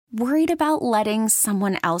Worried about letting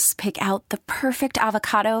someone else pick out the perfect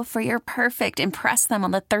avocado for your perfect impress them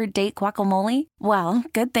on the third date guacamole? Well,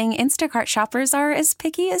 good thing Instacart shoppers are as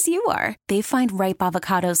picky as you are. They find ripe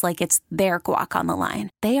avocados like it's their guac on the line.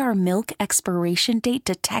 They are milk expiration date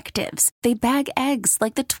detectives. They bag eggs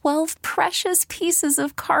like the 12 precious pieces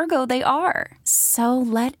of cargo they are. So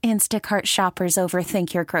let Instacart shoppers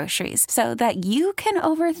overthink your groceries so that you can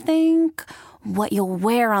overthink what you'll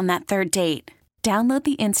wear on that third date. Download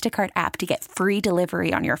the Instacart app to get free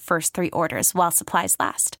delivery on your first 3 orders while supplies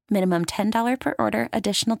last. Minimum $10 per order.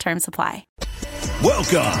 Additional terms apply.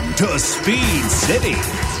 Welcome to Speed City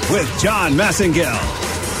with John Massengale,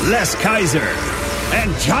 Les Kaiser,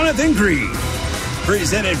 and Jonathan Green.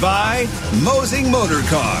 Presented by Mosing Motor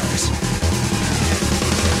Cars.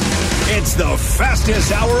 It's the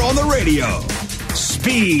fastest hour on the radio.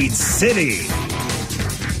 Speed City.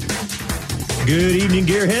 Good evening,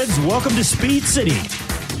 Gearheads. Welcome to Speed City.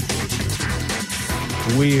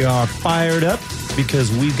 We are fired up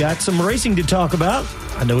because we've got some racing to talk about.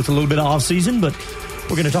 I know it's a little bit off season, but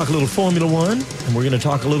we're going to talk a little Formula One, and we're going to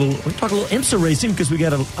talk a little IMSA racing because we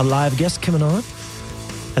got a live guest coming on,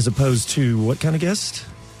 as opposed to what kind of guest?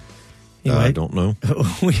 Anyway, I don't know.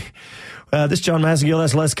 This is John Massengale.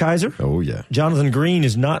 That's Les Kaiser. Oh, yeah. Jonathan Green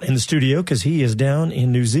is not in the studio because he is down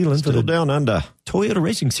in New Zealand Still for the down under Toyota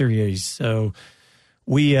Racing Series. So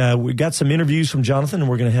we got some interviews from Jonathan, and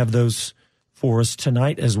we're going to have those for us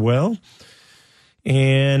tonight as well.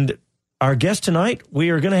 And our guest tonight, we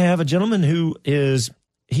are going to have a gentleman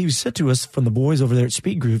he was sent to us from the boys over there at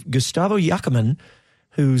Speed Group, Gustavo Yackerman,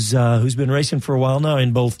 who's been racing for a while now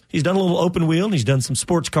in both. He's done a little open wheel, and he's done some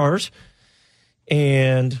sports cars.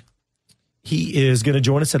 And he is going to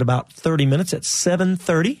join us at about 30 minutes at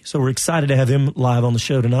 7:30. So we're excited to have him live on the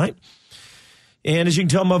show tonight. And as you can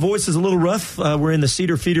tell, my voice is a little rough. We're in the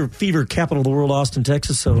Cedar Fever capital of the world, Austin,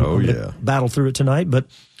 Texas. So I'm going to battle through it tonight. But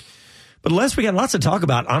Les, we got lots to talk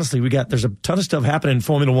about. Honestly, there's a ton of stuff happening in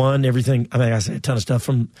Formula One, everything. I mean, I say a ton of stuff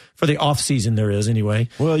for the off season there is anyway.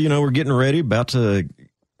 Well, we're getting ready,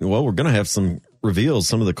 we're going to have some reveals,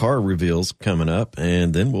 some of the car reveals coming up,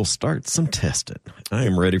 and then we'll start some testing. I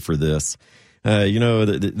am ready for this.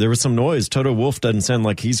 There was some noise. Toto Wolff doesn't sound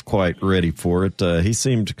like he's quite ready for it. He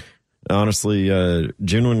seemed, honestly,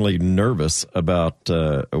 genuinely nervous about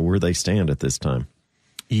where they stand at this time.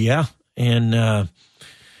 Yeah, and I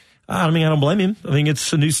don't blame him. I mean,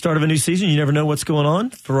 it's a new start of a new season. You never know what's going on.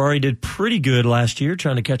 Ferrari did pretty good last year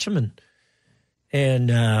trying to catch him,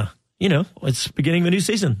 and it's beginning of a new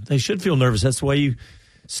season. They should feel nervous. That's the way you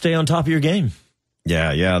stay on top of your game.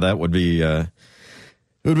 Yeah, that would be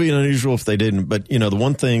it would be unusual if they didn't. But the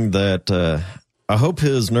one thing that I hope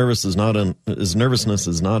his nervousness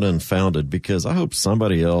is not unfounded, because I hope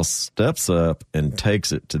somebody else steps up and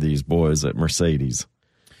takes it to these boys at Mercedes.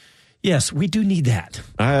 Yes, we do need that.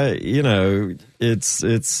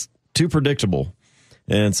 It's too predictable.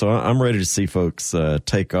 And so I'm ready to see folks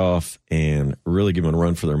take off and really give them a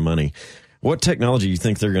run for their money. What technology do you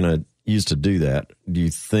think they're going to use to do that? Do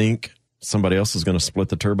you think somebody else is going to split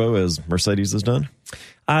the turbo as Mercedes has done?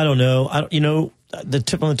 I don't know. From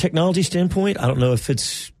the technology standpoint, I don't know if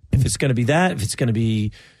it's going to be that, if it's going to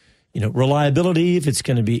be, reliability, if it's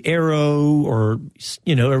going to be aero, or,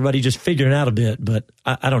 everybody just figuring it out a bit. But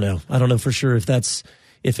I don't know. I don't know for sure if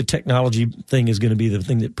a technology thing is going to be the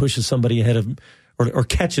thing that pushes somebody ahead of or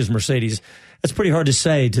catches Mercedes. That's pretty hard to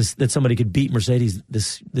say that somebody could beat Mercedes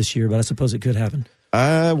this year, but I suppose it could happen.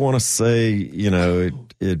 I want to say,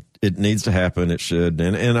 it needs to happen. It should.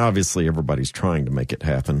 And obviously everybody's trying to make it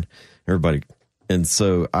happen. And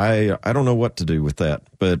so I don't know what to do with that,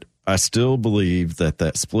 but I still believe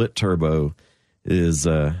that split turbo is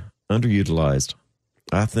underutilized.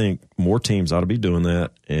 I think more teams ought to be doing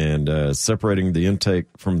that, and separating the intake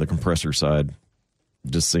from the compressor side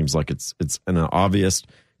just seems like it's an obvious,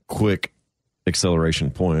 quick acceleration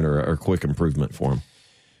point or quick improvement for them.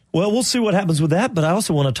 Well, we'll see what happens with that, but I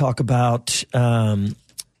also want to talk about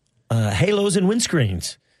halos and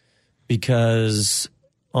windscreens, because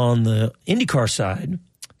on the IndyCar side,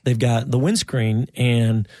 they've got the windscreen,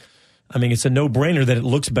 and it's a no-brainer that it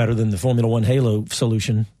looks better than the Formula One halo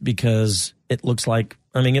solution, because it looks like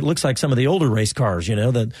some of the older race cars,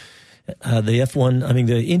 the F1,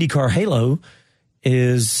 the IndyCar halo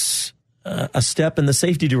is a step in the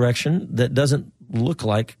safety direction that doesn't look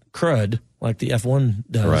like crud like the F1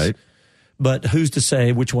 does. Right. But who's to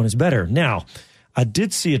say which one is better? Now, I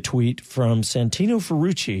did see a tweet from Santino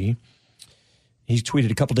Ferrucci. He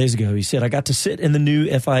tweeted a couple days ago. He said, "I got to sit in the new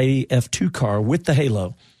FIA F2 car with the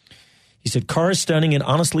halo." He said, "Car is stunning, and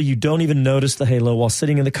honestly, you don't even notice the halo while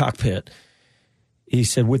sitting in the cockpit. He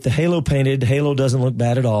said, with the halo painted, halo doesn't look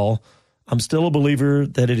bad at all. I'm still a believer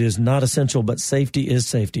that it is not essential, but safety is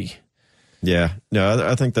safety. Yeah, no,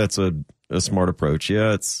 I think that's a smart approach.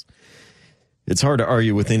 Yeah, it's hard to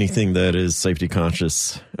argue with anything that is safety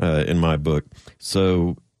conscious in my book.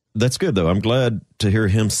 So that's good, though. I'm glad to hear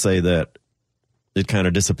him say that it kind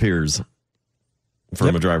of disappears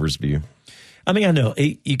from a driver's view. I mean, I know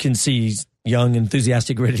you can see he's young,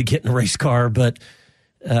 enthusiastic, ready to get in a race car, but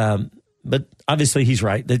obviously he's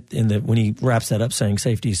right that when he wraps that up saying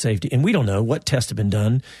safety is safety, and we don't know what tests have been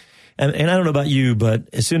done. And I don't know about you, but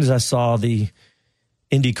as soon as I saw the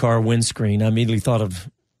IndyCar windscreen, I immediately thought of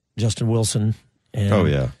Justin Wilson. And, oh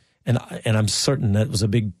yeah, and I'm certain that was a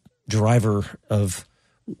big driver of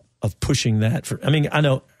pushing that. I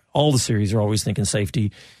know all the series are always thinking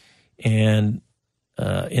safety, and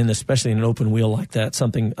especially in an open wheel like that,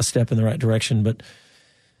 a step in the right direction.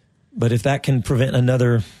 But if that can prevent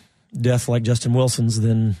another death like Justin Wilson's,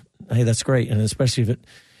 then hey, that's great. And especially if it.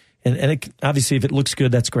 And obviously, if it looks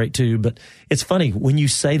good, that's great too. But it's funny when you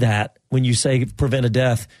say prevent a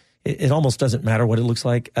death, it almost doesn't matter what it looks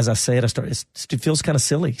like. As I say it, it feels kind of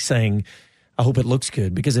silly saying, I hope it looks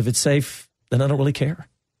good, because if it's safe, then I don't really care.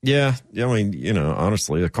 Yeah. I mean,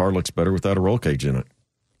 honestly, a car looks better without a roll cage in it.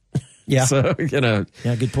 Yeah. So, yeah,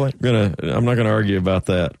 good point. I'm not going to argue about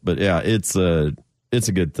that. But yeah, it's a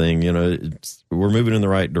good thing. We're moving in the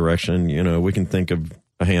right direction. We can think of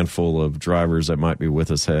a handful of drivers that might be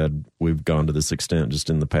with us had we've gone to this extent just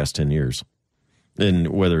in the past 10 years. And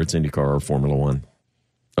whether it's IndyCar or Formula One.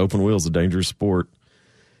 Open wheel is a dangerous sport.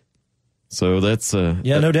 So that's...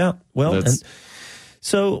 no doubt. Well,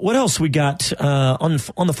 so what else we got on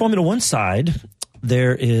the Formula One side?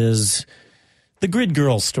 There is the Grid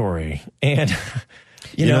Girl story. And,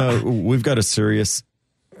 we've got a serious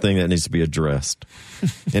thing that needs to be addressed.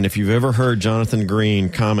 And if you've ever heard Jonathan Green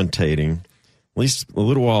commentating, at least a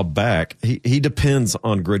little while back, he depends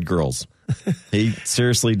on Grid Girls. He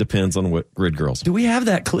seriously depends on Grid Girls. Do we have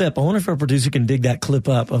that clip? I wonder if our producer can dig that clip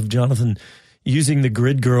up of Jonathan using the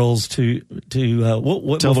Grid Girls to tell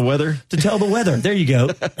the weather. To tell the weather. There you go.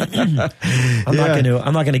 I'm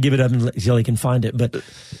not going to give it up until he can find it.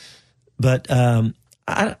 But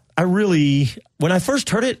I really, when I first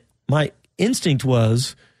heard it, my instinct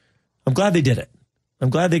was, I'm glad they did it. I'm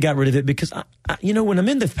glad they got rid of it, because, when I'm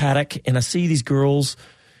in the paddock and I see these girls,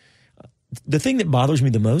 the thing that bothers me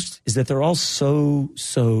the most is that they're all so,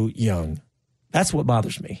 so young. That's what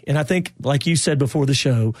bothers me. And I think, like you said before the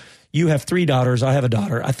show, you have 3 daughters, I have a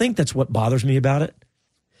daughter. I think that's what bothers me about it.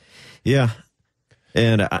 Yeah.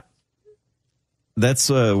 And that's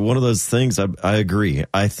one of those things I agree.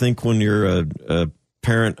 I think when you're a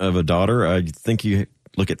parent of a daughter, I think you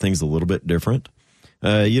look at things a little bit different.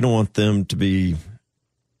 You don't want them to be...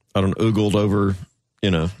 oogled over,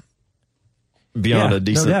 beyond a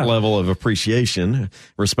decent level of appreciation,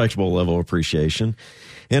 respectable level of appreciation.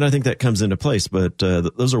 And I think that comes into place. But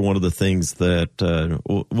those are one of the things that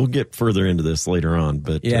we'll get further into this later on.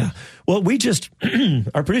 But yeah. Well,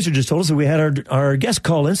 our producer just told us that we had our guest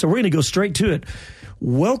call in, so we're going to go straight to it.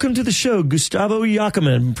 Welcome to the show, Gustavo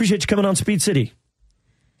Yackaman. Appreciate you coming on Speed City.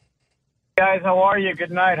 Guys, how are you?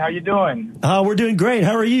 Good night. How you doing? We're doing great.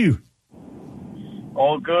 How are you?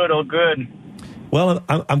 All good, all good. Well,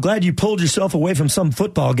 I'm glad you pulled yourself away from some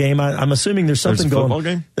football game. I'm assuming there's something going. Football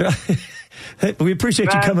game? Hey, we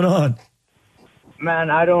appreciate you coming on. Man,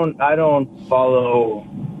 I don't follow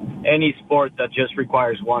any sport that just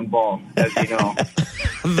requires one ball, as you know.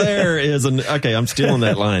 There is okay. I'm stealing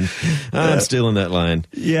that line.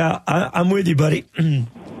 Yeah, I'm with you, buddy.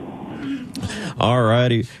 All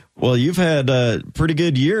righty. Well, you've had a pretty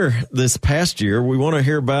good year this past year. We want to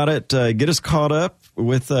hear about it. Get us caught up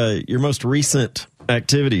with your most recent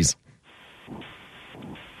activities.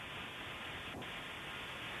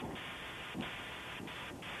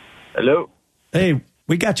 Hello? Hey,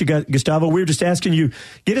 we got you, Gustavo. We were just asking you,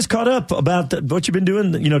 get us caught up about what you've been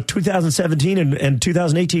doing, 2017 and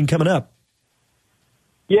 2018 coming up.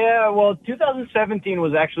 Yeah, well, 2017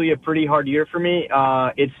 was actually a pretty hard year for me.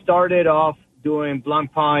 It started off doing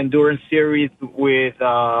Blancpain Endurance Series with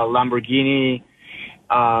Lamborghini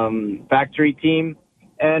factory team.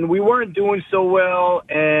 And we weren't doing so well,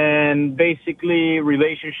 and basically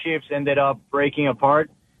relationships ended up breaking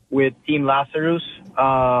apart with Team Lazarus.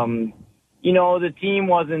 The team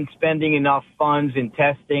wasn't spending enough funds in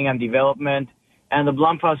testing and development, and the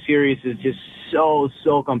Blancpain series is just so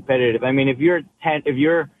competitive. I mean, if you're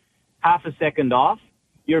half a second off,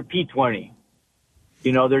 you're P20.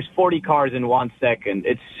 There's 40 cars in 1 second.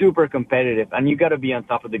 It's super competitive, and you got to be on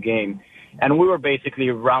top of the game. And we were basically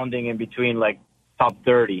rounding in between, like, top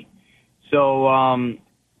 30. So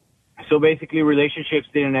So basically, relationships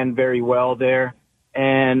didn't end very well there.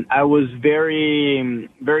 And I was very,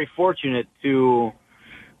 very fortunate to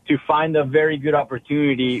find a very good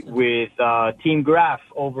opportunity with Team Graf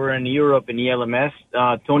over in Europe in ELMS.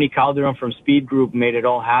 Tony Calderon from Speed Group made it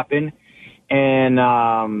all happen. And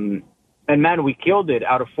man, we killed it.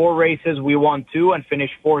 Out of 4 races, we won 2 and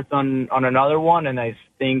finished 4th on another one. And I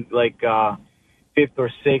think like 5th or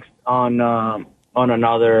 6th on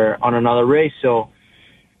another race. So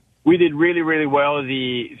we did really, really well.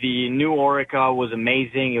 The new Oreca was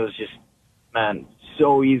amazing. It was just, man,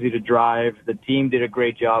 so easy to drive. The team did a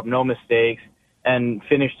great job, no mistakes, and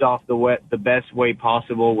finished off the best way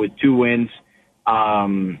possible with 2 wins.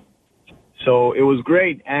 So it was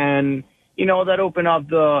great. And, you know, that opened up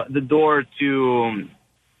the door to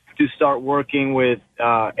start working with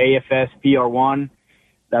AFS PR1.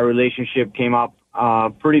 That relationship came up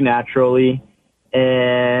pretty naturally.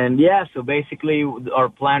 And yeah, so basically our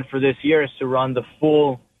plan for this year is to run the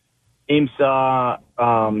full IMSA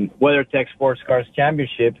WeatherTech Sports Cars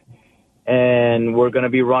Championship, and we're going to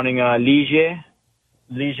be running a Ligier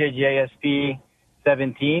JSP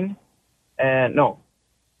 17. And no,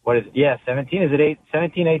 what is it? Yeah, 17. Is it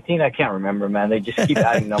 17, 18? I can't remember, man. They just keep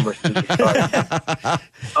adding numbers since we started.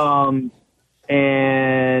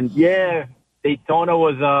 And yeah, Daytona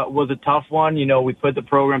was a tough one. You know, we put the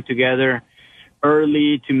program together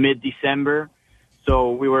early to mid-December,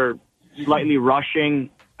 so we were slightly rushing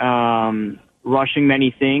many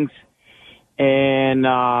things, and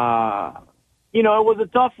you know, it was a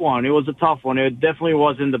tough one. It definitely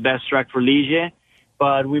wasn't the best track for Ligier,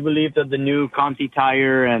 but we believe that the new Conti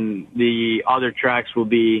tire and the other tracks will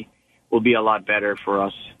be a lot better for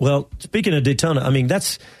us. Well, speaking of Daytona, I mean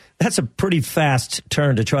that's a pretty fast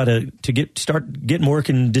turn to try to start getting work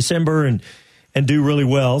in December and do really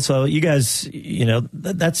well. So you guys, you know,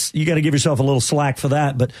 you got to give yourself a little slack for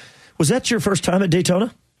that. But was that your first time at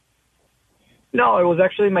Daytona? No, it was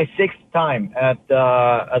actually my 6th time at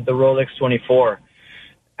the Rolex 24.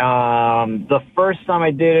 The first time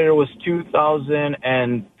I did it was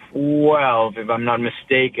 2012, if I'm not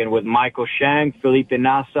mistaken, with Michael Shank, Felipe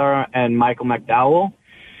Nassar, and Michael McDowell.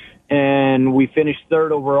 And we finished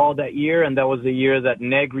 3rd overall that year, and that was the year that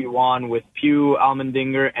Negri won with Pugh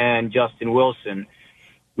Allmendinger and Justin Wilson.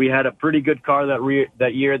 We had a pretty good car that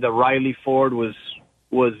year. The Riley Ford was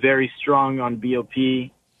very strong on BOP,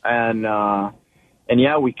 and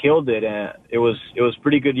yeah, we killed it. It was a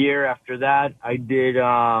pretty good year. After that, I did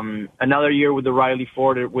another year with the Riley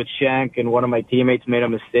Ford with Shank, and one of my teammates made a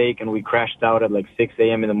mistake, and we crashed out at like 6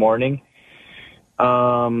 a.m. in the morning.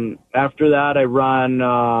 After that, I ran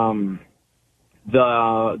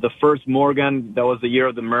the first Morgan. That was the year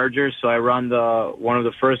of the merger, so I ran one of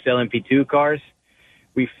the first LMP2 cars.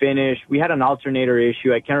 We had an alternator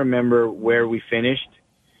issue. I can't remember where we finished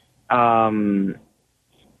that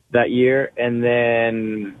year. And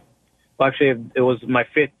then, well, actually, it was my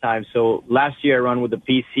 5th time. So last year I ran with the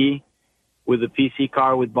PC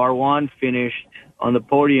car with Bar 1, finished on the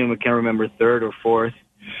podium. I can't remember 3rd or 4th.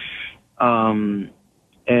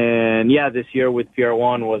 And yeah, this year with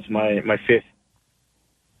PR1 was my 5th.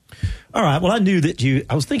 All right. Well, I knew that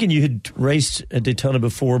I was thinking you had raced at Daytona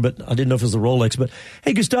before, but I didn't know if it was the Rolex. But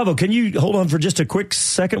hey, Gustavo, can you hold on for just a quick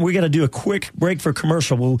second? We got to do a quick break for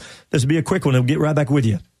commercial. This will be a quick one. We'll get right back with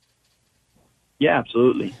you. Yeah,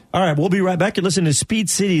 absolutely. All right. We'll be right back. You're listening to Speed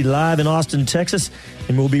City live in Austin, Texas.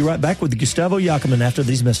 And we'll be right back with Gustavo Yackelman after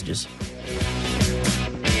these messages.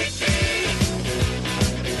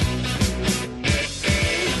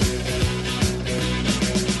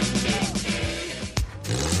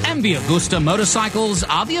 MV Agusta motorcycles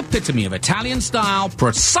are the epitome of Italian style,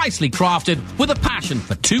 precisely crafted with a passion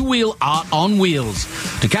for two-wheel art on wheels.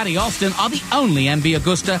 Ducati Austin are the only MV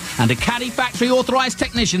Agusta and Ducati factory-authorized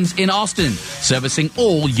technicians in Austin, servicing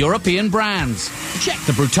all European brands. Check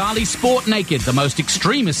the Brutale Sport Naked, the most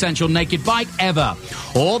extreme essential naked bike ever.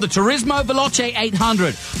 Or the Turismo Veloce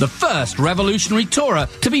 800, the first revolutionary tourer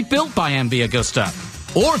to be built by MV Agusta.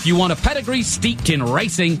 Or if you want a pedigree steeped in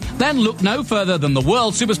racing, then look no further than the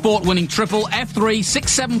World Supersport winning triple F3,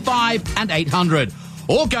 675 and 800.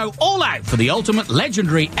 Or go all out for the ultimate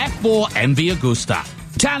legendary F4 MV Agusta.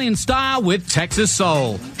 Italian style with Texas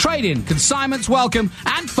soul. Trade-in, consignments welcome,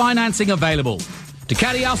 and financing available.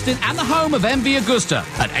 Ducati Austin and the home of MV Agusta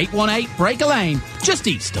at 818 Breaker Lane, just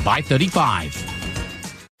east of I-35.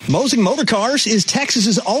 Mosing Motor Cars is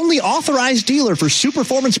Texas's only authorized dealer for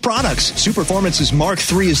Superformance products. Superformance's Mark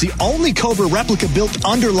III is the only Cobra replica built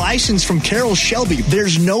under license from Carroll Shelby.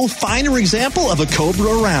 There's no finer example of a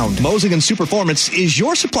Cobra around. Mosing and Superformance is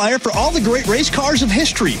your supplier for all the great race cars of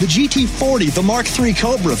history. The GT40, the Mark III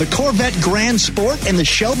Cobra, the Corvette Grand Sport, and the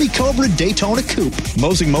Shelby Cobra Daytona Coupe.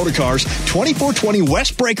 Mosing Motor Cars, 2420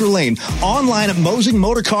 West Breaker Lane. Online at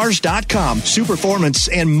mosingmotorcars.com. Superformance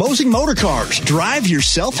and Mosing Motor Cars. Drive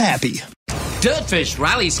yourself happy. Dirtfish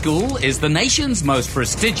Rally School is the nation's most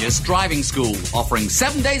prestigious driving school, offering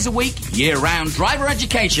 7 days a week, year-round driver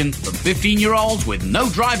education from 15-year-olds with no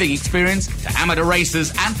driving experience to amateur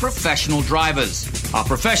racers and professional drivers. Our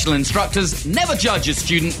professional instructors never judge a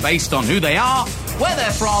student based on who they are, where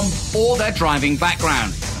they're from, or their driving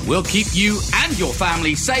background. We'll keep you and your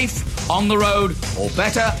family safe on the road, or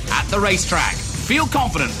better, at the racetrack. Feel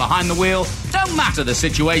confident behind the wheel, no matter the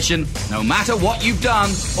situation, no matter what you've done,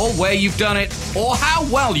 or where you've done it, or how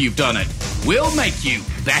well you've done it. We'll make you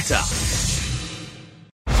better.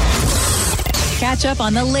 Catch up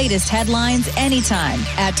on the latest headlines anytime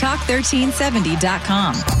at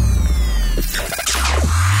talk1370.com.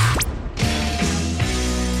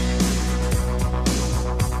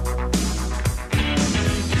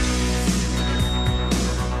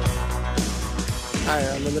 Hi,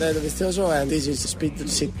 I'm Andrea Dovizioso, and this is Speed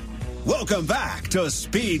City. Welcome back to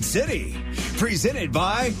Speed City, presented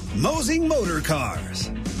by Mosing Motor Cars.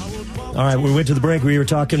 All right, we went to the break. We were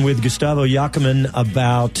talking with Gustavo Yackaman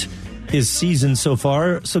about his season so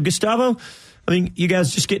far. So, Gustavo, I mean, you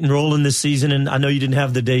guys just getting rolling this season, and I know you didn't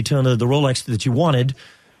have the Daytona, the Rolex that you wanted,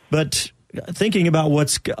 but thinking about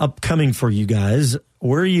what's upcoming for you guys,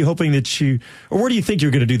 where are you hoping that or where do you think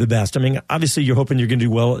you're going to do the best? I mean, obviously you're hoping you're going to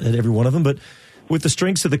do well at every one of them, but with the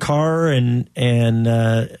strengths of the car and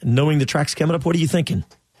knowing the track's coming up, what are you thinking?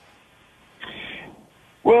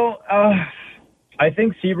 Well, I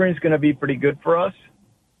think Sebring's going to be pretty good for us.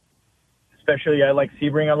 Especially, I like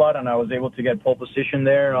Sebring a lot, and I was able to get pole position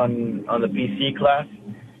there on the PC class.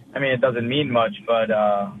 I mean, it doesn't mean much, but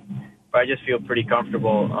I just feel pretty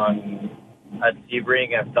comfortable at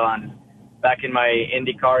Sebring. I've done, back in my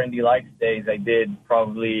IndyCar, Indy Lights days, I did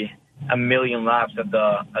probably 1 million laps at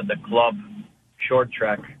the club short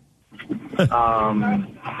track at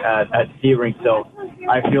Sebring, so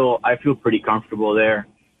I feel pretty comfortable there.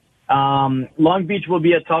 Long Beach will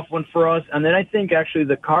be a tough one for us, and then I think actually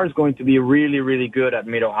the car is going to be really, really good at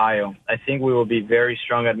Mid-Ohio. I think we will be very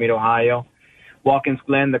strong at Mid-Ohio. Watkins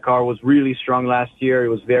Glen, the car was really strong last year. It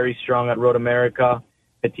was very strong at Road America.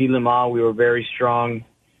 Petit Le Mans, we were very strong.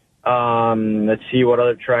 Let's see what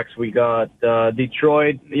other tracks we got.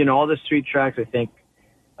 Detroit, all the street tracks, I think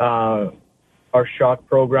our shock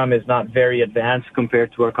program is not very advanced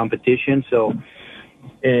compared to our competition, so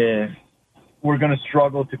we're going to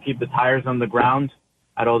struggle to keep the tires on the ground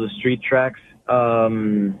at all the street tracks.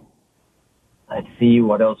 Let's see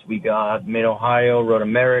what else we got. Mid-Ohio, Road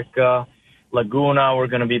America, Laguna, we're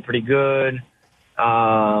going to be pretty good. Yeah,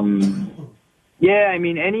 I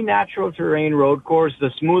mean, any natural terrain road course, the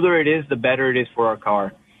smoother it is, the better it is for our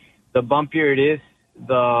car. The bumpier it is,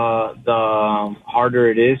 the harder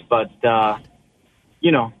it is, but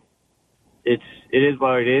it is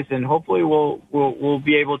what it is, and hopefully we'll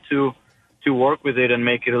be able to work with it and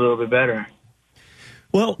make it a little bit better.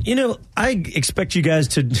 Well, I expect you guys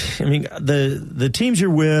to. I mean, the teams you're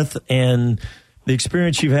with and the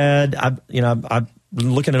experience you've had. I've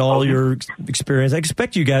been looking at all your experience. I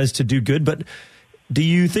expect you guys to do good, but do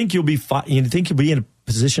you think you'll be? You think you'll be in a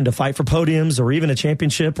position to fight for podiums or even a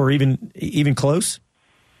championship or even close?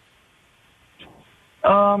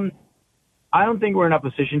 I don't think we're in a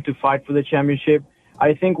position to fight for the championship.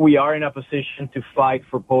 I think we are in a position to fight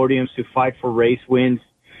for podiums, to fight for race wins.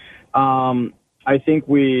 I think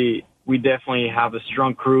we definitely have a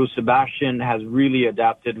strong crew. Sebastian has really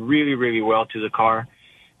adapted really, really well to the car.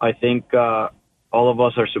 I think all of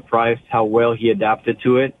us are surprised how well he adapted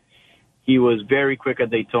to it. He was very quick at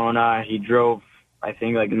Daytona. He drove, I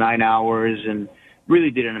think, like 9 hours and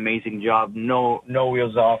really did an amazing job. No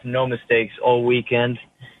wheels off, no mistakes all weekend.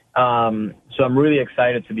 So I'm really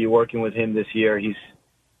excited to be working with him this year. He's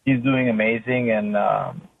doing amazing, and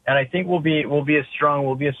I think we'll be a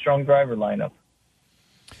strong driver lineup.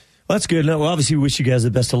 Well, that's good. Well, obviously, we wish you guys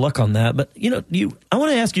the best of luck on that. But I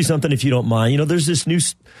want to ask you something, if you don't mind. There's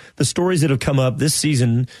the stories that have come up this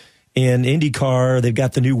season in IndyCar. They've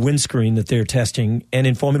got the new windscreen that they're testing, and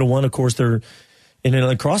in Formula One, of course,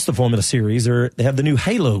 across the Formula Series, they have the new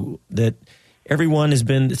halo that everyone has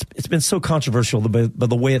been. It's been so controversial by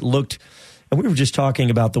the way it looked. And we were just talking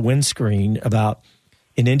about the windscreen, about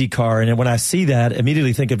in IndyCar. And when I see that, I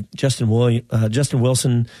immediately think of Justin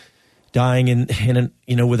Wilson dying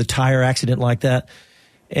with a tire accident like that.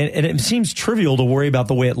 And it seems trivial to worry about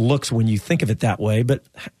the way it looks when you think of it that way. But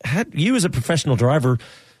you as a professional driver,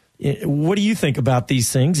 what do you think about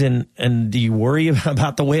these things? And do you worry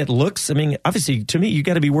about the way it looks? I mean, obviously, to me, you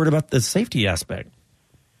got to be worried about the safety aspect.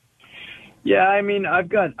 Yeah, I mean, I've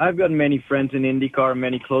got many friends in IndyCar,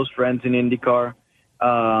 many close friends in IndyCar,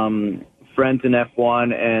 friends in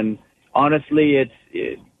F1, and honestly,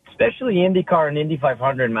 especially IndyCar and Indy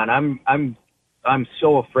 500, man. I'm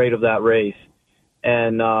so afraid of that race.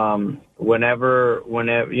 And whenever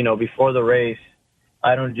before the race,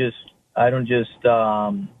 I don't just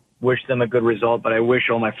wish them a good result, but I wish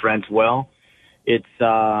all my friends well. It's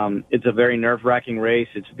a very nerve-wracking race.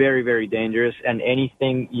 It's very, very dangerous, and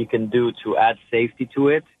anything you can do to add safety to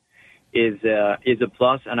it is a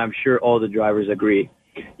plus. And I'm sure all the drivers agree.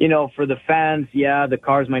 For the fans, yeah, the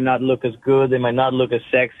cars might not look as good, they might not look as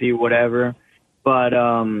sexy, whatever, but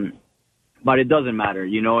it doesn't matter.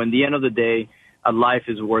 In the end of the day, a life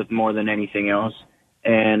is worth more than anything else.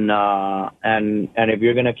 And if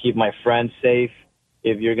you're gonna keep my friends safe,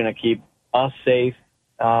 if you're gonna keep us safe,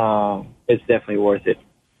 it's definitely worth it.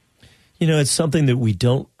 It's something that we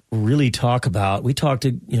don't really talk about. We talk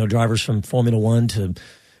to drivers from Formula One to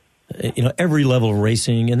every level of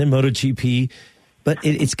racing, and then MotoGP, but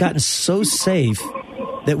it's gotten so safe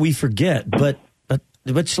that we forget. But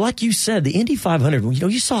like you said, the Indy 500,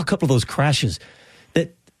 you saw a couple of those crashes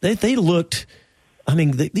that they looked. I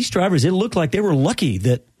mean, these drivers, it looked like they were lucky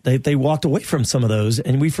that they walked away from some of those,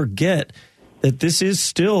 and we forget that this is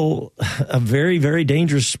still a very, very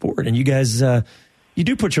dangerous sport, and you guys, you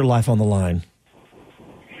do put your life on the line.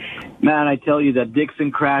 Man, I tell you, that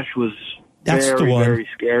Dixon crash was very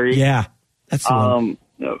scary. Yeah, that's the one.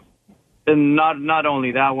 And not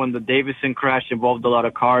only that one, the Davison crash involved a lot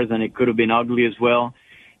of cars, and it could have been ugly as well.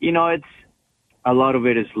 It's a lot of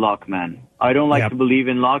it is luck, man. I don't like to believe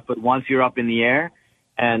in luck, but once you're up in the air,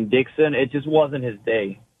 and Dixon, it just wasn't his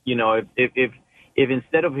day. If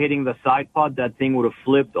instead of hitting the side pod, that thing would have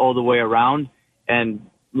flipped all the way around and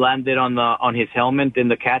landed on his helmet in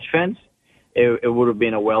the catch fence, it would have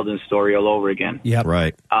been a Weldon story all over again. Yeah,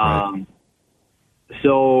 right.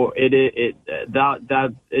 So it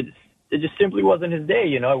just simply wasn't his day.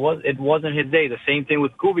 It wasn't his day. The same thing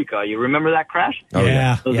with Kubica. You remember that crash? Oh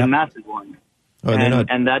yeah, it was a massive one. Oh,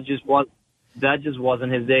 and that just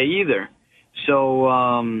wasn't his day either. So,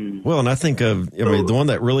 well, and I think the one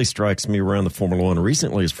that really strikes me around the Formula One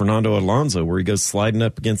recently is Fernando Alonso, where he goes sliding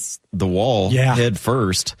up against the wall head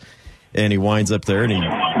first, and he winds up there and he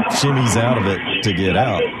shimmies out of it to get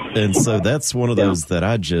out. And so that's one of those that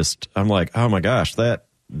I'm like, oh my gosh, that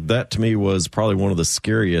to me was probably one of the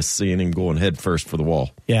scariest, seeing him going head first for the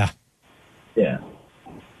wall. Yeah. Yeah.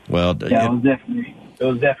 Well, it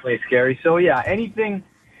was definitely scary. So yeah, anything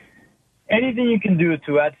you can do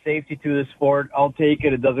to add safety to the sport, I'll take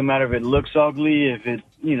it. It doesn't matter if it looks ugly, if it,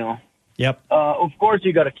 Yep. Of course,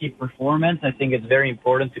 you got to keep performance. I think it's very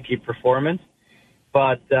important to keep performance,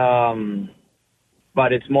 but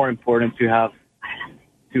it's more important to have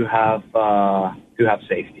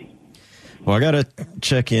safety. Well, I got to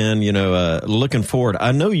check in. Looking forward.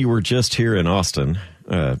 I know you were just here in Austin.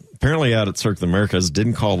 Apparently, out at Circuit Americas,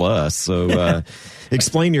 didn't call us. So,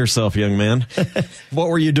 explain yourself, young man. What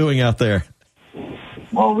were you doing out there?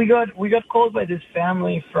 Well, we got called by this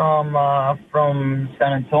family from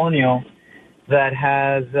San Antonio that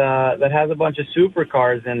has a bunch of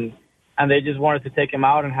supercars, and they just wanted to take them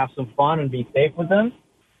out and have some fun and be safe with them,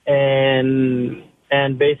 and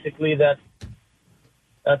basically that's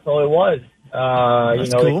all it was.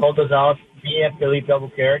 Cool. They called us out, me and Philippe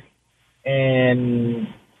Albuquerque, and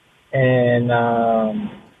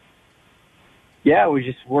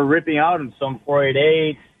we're ripping out on some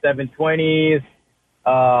 488s, 720s,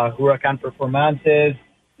 Huracan Performances.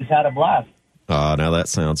 Just had a blast. Oh, now that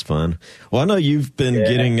sounds fun. Well, I know you've been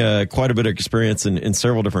getting quite a bit of experience in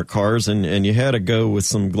several different cars, and you had to go with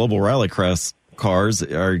some global rallycross cars.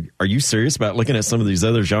 Are you serious about looking at some of these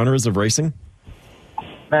other genres of racing?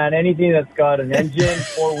 Man, anything that's got an engine,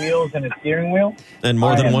 4 wheels, and a steering wheel. And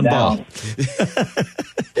more than one ball.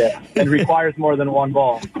 Yeah, it requires more than one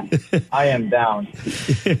ball. I am down.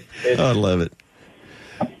 I love it.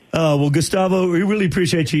 Well, Gustavo, we really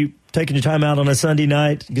appreciate you taking your time out on a Sunday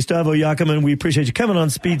night. Gustavo Yackaman, we appreciate you coming on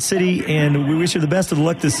Speed City, and we wish you the best of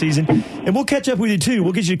luck this season. And we'll catch up with you, too.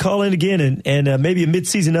 We'll get you to call in again and maybe a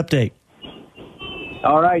mid-season update.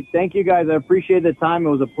 All right. Thank you, guys. I appreciate the time.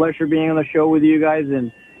 It was a pleasure being on the show with you guys, and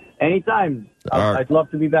anytime. I'd love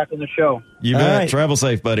to be back on the show. You bet. Right. Travel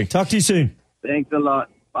safe, buddy. Talk to you soon. Thanks a lot.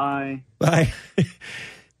 Bye. Bye.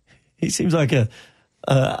 He seems like a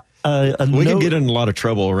we can get in a lot of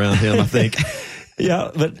trouble around him, I think.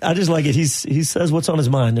 Yeah, but I just like it. He says what's on his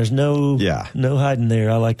mind. There's no hiding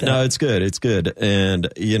there. I like that. No, it's good. It's good. And,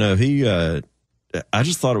 I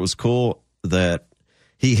just thought it was cool that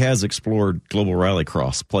he has explored Global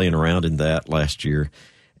Rallycross, playing around in that last year.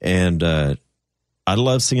 And I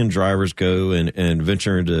love seeing drivers go and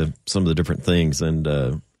venture into some of the different things.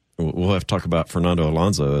 And we'll have to talk about Fernando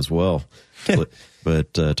Alonso as well.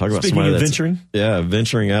 But talk about Speaking somebody of that's venturing. Yeah,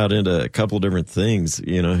 venturing out into a couple of different things.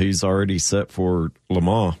 He's already set for Le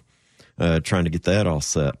Mans, trying to get that all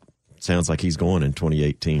set. Sounds like he's going in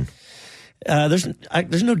 2018.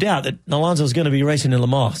 There's no doubt that Alonso is going to be racing in Le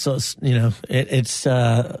Mans. So it's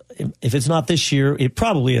if it's not this year, it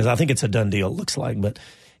probably is. I think it's a done deal. It looks like, but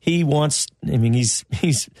he wants. I mean, he's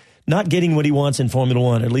not getting what he wants in Formula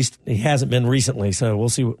One. At least he hasn't been recently. So we'll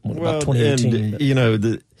see about 2018.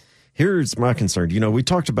 And, here's my concern. We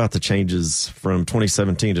talked about the changes from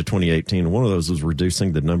 2017 to 2018. One of those was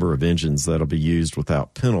reducing the number of engines that'll be used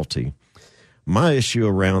without penalty. My issue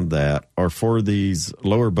around that are for these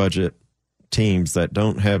lower budget teams that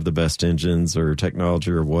don't have the best engines or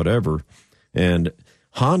technology or whatever. And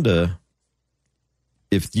Honda,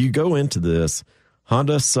 if you go into this,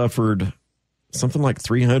 Honda suffered something like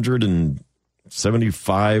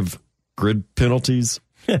 375 grid penalties.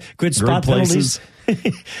 Grid spot penalties.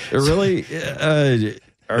 Really?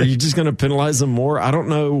 Are you just going to penalize them more? I don't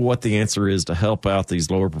know what the answer is to help out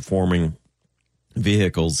these lower performing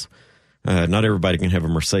vehicles. Not everybody can have a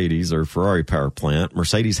Mercedes or Ferrari power plant.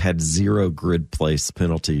 Mercedes had 0 grid place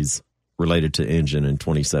penalties related to engine in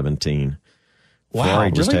 2017. Wow,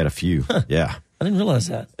 Ferrari just really? had a few. Yeah. I didn't realize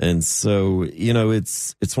that. And so,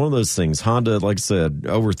 it's one of those things. Honda, like I said,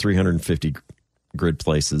 over 350 grid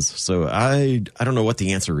places. So I don't know what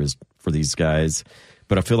the answer is for these guys,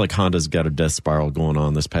 but I feel like Honda's got a death spiral going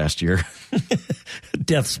on this past year.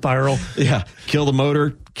 Death spiral. Yeah. Kill the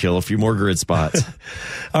motor, kill a few more grid spots.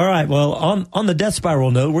 All right. Well, on the death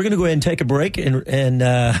spiral note, we're going to go ahead and take a break. And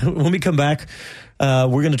when we come back, we're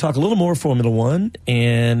going to talk a little more Formula One,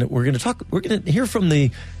 and we're going to hear from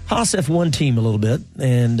the Haas F1 team a little bit.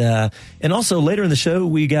 And also later in the show,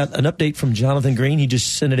 we got an update from Jonathan Green. He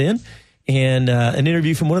just sent it in, and an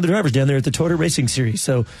interview from one of the drivers down there at the Toyota Racing Series.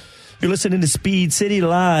 So you're listening to Speed City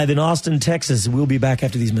live in Austin, Texas. We'll be back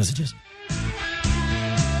after these messages.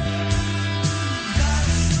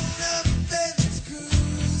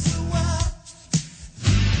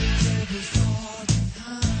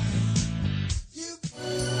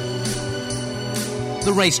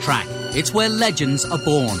 The racetrack. It's where legends are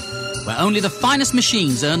born, where only the finest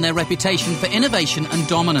machines earn their reputation for innovation and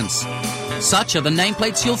dominance. Such are the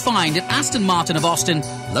nameplates you'll find at Aston Martin of Austin,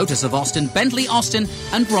 Lotus of Austin, Bentley Austin,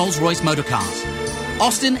 and Rolls-Royce Motor Cars.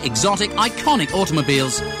 Austin exotic, iconic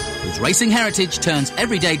automobiles whose racing heritage turns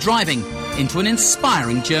everyday driving into an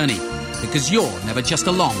inspiring journey, because you're never just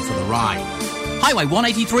along for the ride. Highway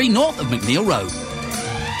 183 north of McNeil Road.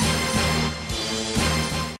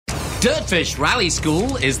 Dirtfish Rally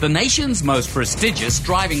School is the nation's most prestigious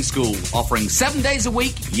driving school, offering 7 days a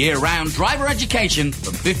week, year-round driver education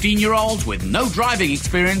from 15-year-olds with no driving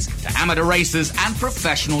experience to amateur racers and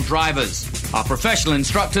professional drivers. Our professional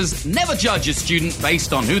instructors never judge a student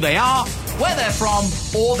based on who they are, where they're from,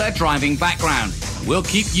 or their driving background. We'll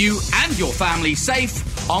keep you and your family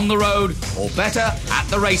safe, on the road, or better, at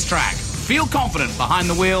the racetrack. Feel confident behind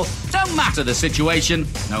the wheel, no matter the situation,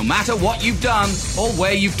 no matter what you've done, or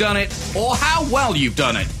where you've done it, or how well you've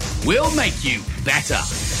done it. We'll make you better.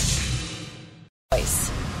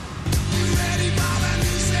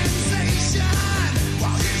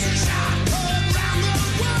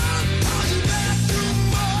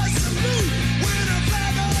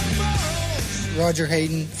 Roger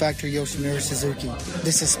Hayden, Factory Yoshimura Suzuki.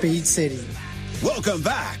 This is Speed City. Welcome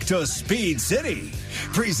back to Speed City,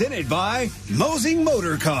 presented by Mosing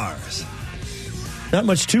Motor Cars. Not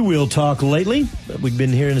much two-wheel talk lately, but we've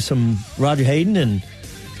been hearing some Roger Hayden and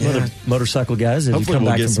some other motorcycle guys as Hopefully you come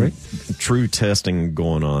we'll back get from break. some true testing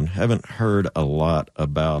going on. Haven't heard a lot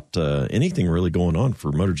about anything really going on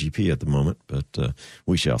for MotoGP at the moment, but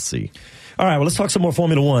we shall see. All right, well, let's talk some more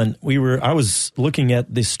Formula One. I was looking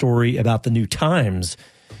at this story about the new times.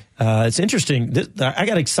 It's interesting. I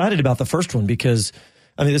got excited about the first one because,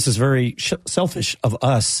 this is very selfish of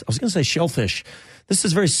us. I was going to say shellfish. This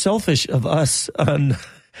is very selfish of us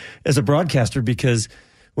as a broadcaster, because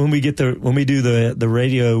when we do the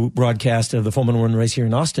radio broadcast of the Formula One race here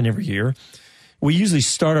in Austin every year, we usually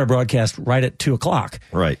start our broadcast right at 2:00.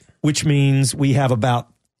 Right. Which means we have about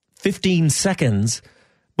 15 seconds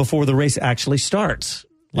before the race actually starts.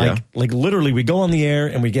 Like literally, we go on the air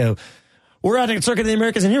and we go, we're out at Circuit of the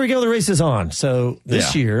Americas, and here we go, the race is on. So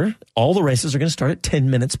this year, all the races are going to start at 10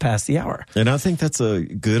 minutes past the hour. And I think that's a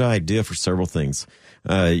good idea for several things.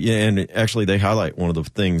 And actually, they highlight one of the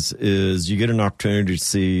things is you get an opportunity to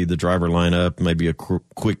see the driver line up, maybe a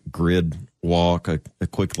quick grid walk, a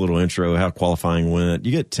quick little intro, how qualifying went.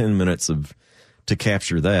 You get 10 minutes to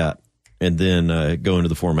capture that, and then go into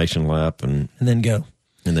the formation lap and then go.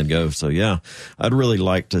 So, yeah, I'd really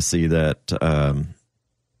like to see that.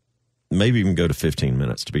 Maybe even go to 15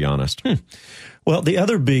 minutes, to be honest. Well, the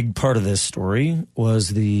other big part of this story was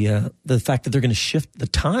the fact that they're going to shift the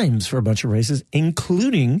times for a bunch of races,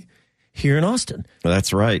 including here in Austin.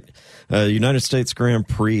 That's right. United States Grand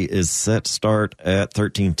Prix is set to start at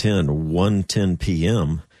 1:10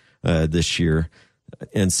 p.m. This year.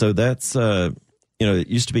 And so that's, it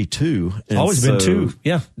used to be 2. It's always been 2,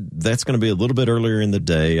 yeah. That's going to be a little bit earlier in the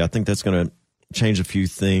day. I think that's going to change a few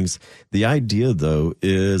things. The idea, though,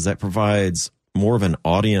 is that provides more of an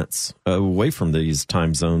audience away from these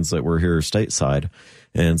time zones that we're here stateside.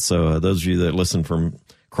 And so those of you that listen from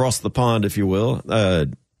across the pond, if you will,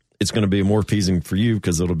 it's going to be more appeasing for you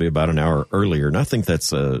because it'll be about an hour earlier. And I think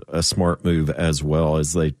that's a smart move as well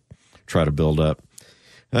as they try to build up.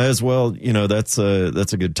 As well, that's a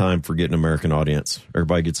good time for getting an American audience.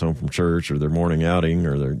 Everybody gets home from church or their morning outing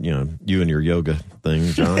or their, you and your yoga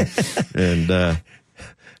thing, John. And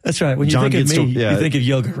that's right. When you think of me, you think of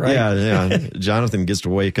yoga, right? Yeah. Jonathan gets to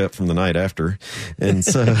wake up from the night after, and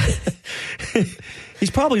so he's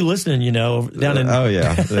probably listening. Down in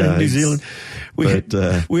New Zealand. We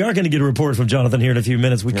are going to get a report from Jonathan here in a few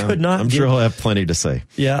minutes. I'm sure he'll have plenty to say.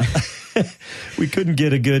 Yeah. We couldn't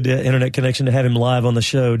get a good internet connection to have him live on the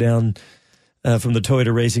show down from the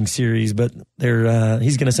Toyota Racing Series, but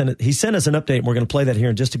he's going to send it. He sent us an update, and we're going to play that here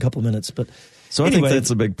in just a couple of minutes. But so anyway, I think that's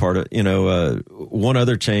a big part of one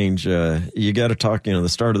other change. You got to talk. The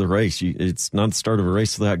start of the race. It's not the start of a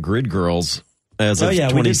race without grid girls. As of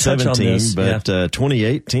 2017, but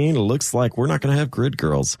 2018 it looks like we're not going to have grid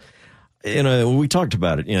girls. We talked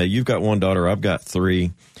about it. You've got one daughter, I've got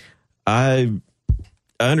 3. I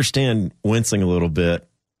understand wincing a little bit,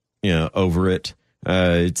 over it.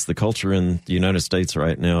 It's the culture in the United States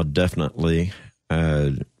right now, definitely.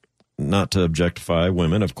 Not to objectify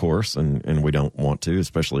women, of course, and we don't want to,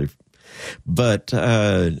 especially. But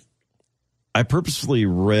I purposefully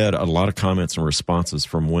read a lot of comments and responses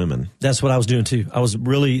from women. That's what I was doing too. I was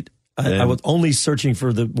really, I was only searching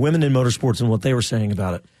for the women in motorsports and what they were saying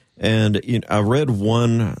about it. And I read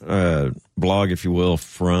one blog, if you will,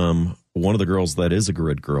 from one of the girls that is a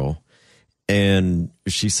grid girl. And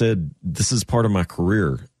she said, this is part of my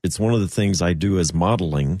career. It's one of the things I do as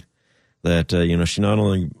modeling that, she not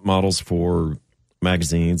only models for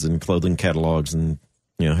magazines and clothing catalogs and,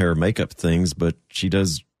 hair and makeup things, but she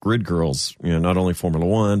does grid girls, not only Formula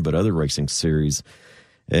One, but other racing series.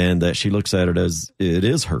 And that she looks at it as it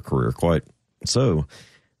is her career, quite so.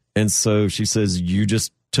 And so she says, you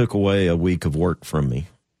just took away a week of work from me.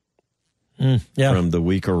 From the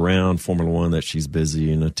week around Formula One that she's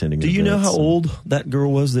busy and attending. Do you know how old that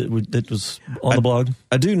girl was that was on the blog?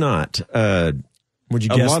 I do not. Would you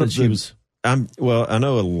guess that she was? I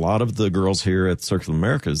know a lot of the girls here at Circuit of the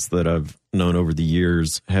Americas that I've known over the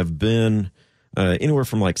years have been anywhere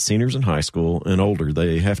from like seniors in high school and older.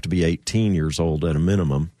 They have to be 18 years old at a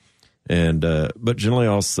minimum. And but generally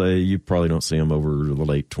I'll say you probably don't see them over the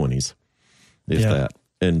late 20s, if that.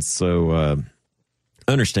 And so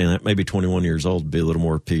I understand that. Maybe 21 years old would be a little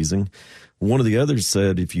more appeasing. One of the others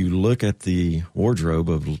said if you look at the wardrobe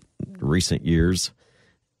of recent years,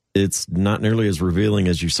 it's not nearly as revealing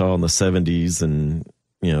as you saw in the 70s and,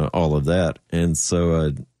 all of that. And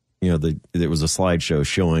so, it was a slideshow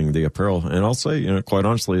showing the apparel. And I'll say, quite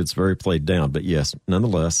honestly, it's very played down. But yes,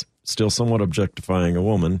 nonetheless, still somewhat objectifying a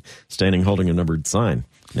woman standing holding a numbered sign.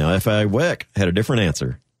 Now, FIA WEC had a different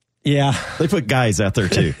answer. Yeah. They put guys out there,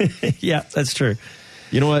 too. Yeah, that's true.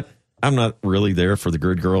 You know what? I'm not really there for the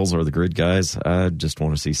grid girls or the grid guys. I just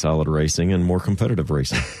want to see solid racing and more competitive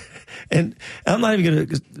racing. And I'm not even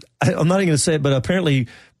going to say it, but apparently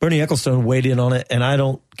Bernie Ecclestone weighed in on it, and I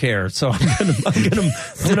don't care. So I'm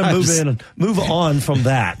gonna move in and move on from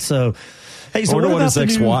that. So, hey, so I wonder what his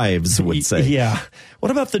ex-wives would say. Yeah.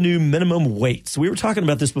 What about the new minimum weights? We were talking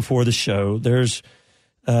about this before the show. There's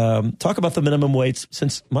talk about the minimum weights.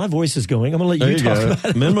 Since my voice is going, I'm going to let you talk about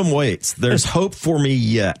it. Minimum weights. There's hope for me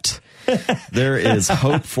yet. There is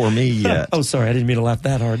hope for me yet. Oh, sorry. I didn't mean to laugh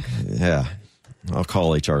that hard. Yeah. I'll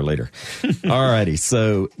call HR later. All righty.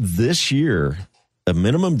 So this year, a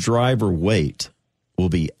minimum driver weight will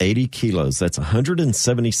be 80 kilos. That's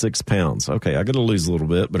 176 pounds. Okay, I got to lose a little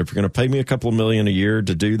bit, but if you're going to pay me a couple of million a year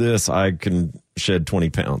to do this, I can shed 20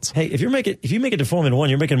 pounds. Hey, if you make it to Formula One,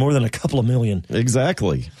 you're making more than a couple of million.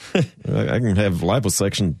 Exactly. I can have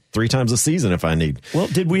liposuction 3 times a season if I need. Well,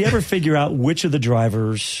 did we ever figure out which of the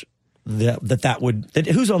drivers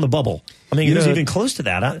who's on the bubble? I mean, who's even close to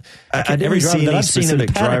that? I didn't see any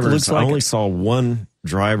specific drivers. I only saw one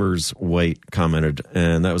driver's weight commented,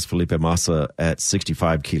 and that was Felipe Massa at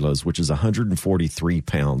 65 kilos, which is 143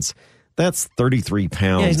 pounds. That's 33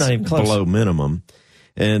 pounds he's not even close. Below minimum.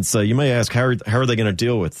 And so you may ask, how are they going to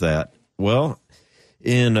deal with that? Well,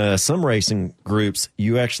 in some racing groups,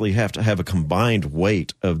 you actually have to have a combined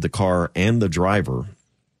weight of the car and the driver,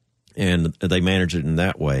 and they manage it in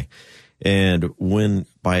that way. And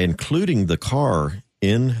by including the car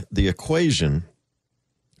in the equation,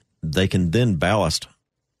 they can then ballast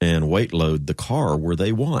and weight load the car where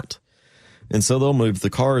they want. And so they'll move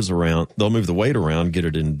the cars around, they'll move the weight around, get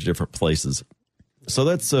it in different places. So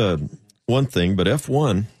that's one thing, but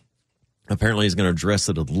F1 apparently is going to address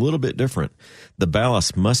it a little bit different. The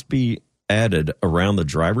ballast must be added around the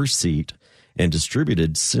driver's seat and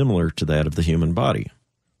distributed similar to that of the human body.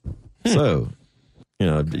 So,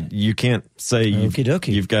 you can't say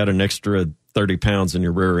you've got an extra 30 pounds in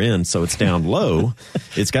your rear end, so it's down low.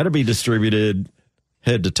 It's got to be distributed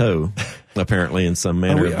head to toe, apparently, in some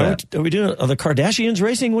manner. Are the Kardashians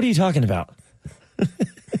racing? What are you talking about?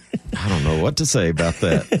 I don't know what to say about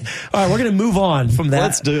that. All right, we're going to move on from that.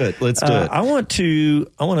 Let's do it. I want to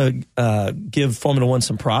give Formula One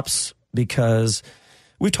some props because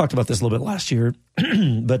we talked about this a little bit last year,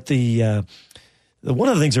 but one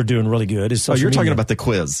of the things they're doing really good is social media. Talking about the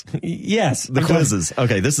quiz. Yes. The quizzes.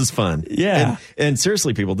 Okay, this is fun. Yeah. And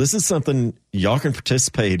seriously, people, this is something y'all can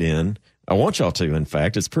participate in. I want y'all to, in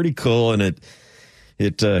fact. It's pretty cool, and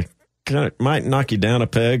it kind of might knock you down a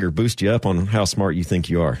peg or boost you up on how smart you think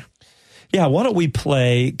you are. Yeah, why don't we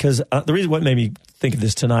play, because the reason what made me think of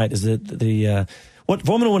this tonight is that what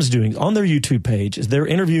Formula One is doing on their YouTube page is they're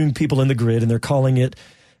interviewing people in the grid, and they're calling it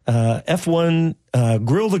F1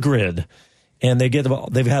 Grill the Grid. And they've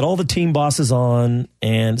had all the team bosses on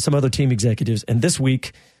and some other team executives. And this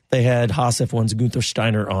week they had Haas F1's Gunther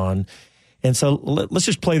Steiner on. And so let's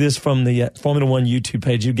just play this from the Formula One YouTube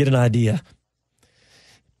page. You get an idea.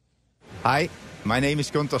 Hi, my name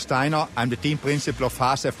is Gunther Steiner. I'm the team principal of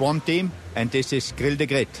Haas F1 team, and this is Grill the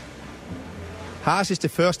Grid. Haas is the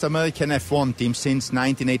first American F1 team since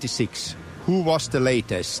 1986. Who was the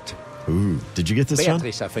latest? Ooh, did you get this one?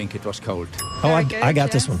 Beatrice, I think it was called. I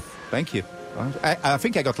got this one. Thank you. I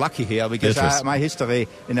think I got lucky here because my history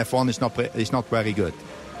in F1 is not very good.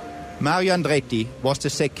 Mario Andretti was the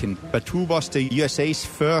second, but who was the USA's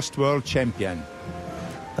first world champion?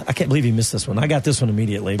 I can't believe you missed this one. I got this one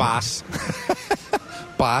immediately. Bass.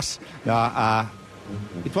 Bass.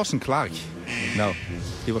 It wasn't Clark. No,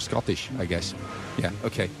 he was Scottish, I guess. Yeah,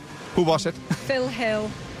 okay. Who was it? Phil Hill.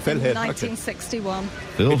 Phil Hill, 1961.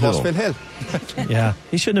 Okay. It was Phil Hill. Yeah,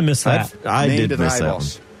 he shouldn't have missed that. I did miss that one.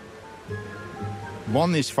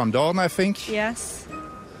 One is Van Dorn, I think. Yes.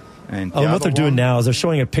 And what they're doing now is they're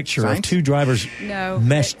showing a picture of two drivers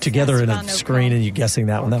meshed together in a screen, and you're guessing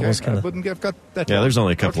that one. That was kind of. Wouldn't have got that. Yeah, there's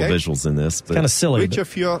only a couple of visuals in this. Kind of silly. Which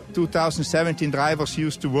of your 2017 drivers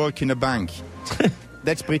used to work in a bank?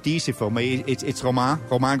 That's pretty easy for me. It's Romain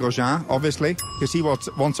Grosjean, obviously, because he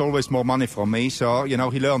wants always more money from me. So,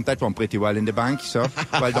 he learned that one pretty well in the bank. So,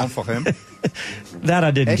 well done for him. That I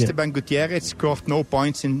didn't get. Esteban Gutierrez scored no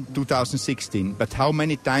points in 2016. But how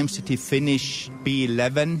many times did he finish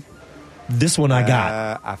P11? This one I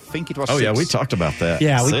got. I think it was 6. Yeah, we talked about that.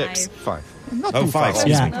 Yeah, 6. 5. Not too 5.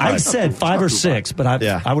 Excuse me. I said 5 or 6, but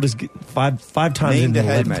I would have five times in the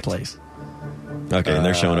 11th place. Okay, and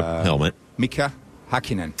they're showing a helmet. Mika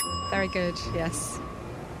Hakkinen. Very good, yes.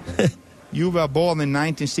 You were born in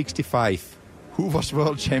 1965. Who was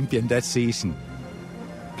world champion that season?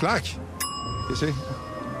 Clark. You see?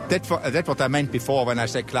 That's what I meant before when I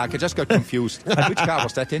said Clark. I just got confused. Which car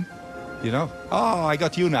was that in? Oh, I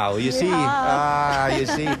got you now. You see? You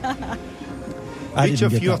see? Which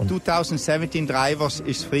of your 2017 drivers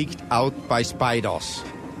is freaked out by spiders?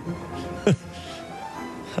 It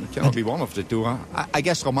cannot be one of the two, huh? I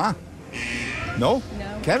guess Romain. No?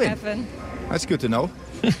 No, Kevin. That's good to know.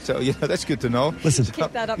 So, that's good to know. Listen.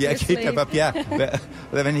 Keep that up Yeah, your keep sleeve. that up, yeah.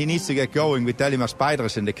 But when he needs to get going, we tell him a spider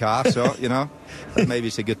is in the car, so, maybe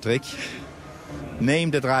it's a good trick.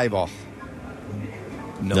 Name the driver.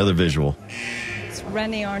 No. Another visual. It's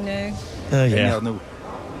René Arnoux. Yeah. Arnoux.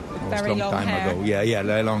 Very long hair. Ago. Yeah,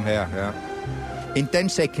 very long hair, yeah. In 10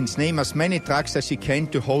 seconds, name as many tracks as you can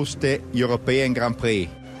to host the European Grand Prix.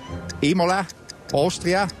 Imola,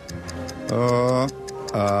 Austria,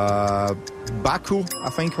 Baku, I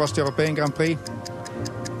think, was the European Grand Prix.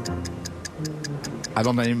 I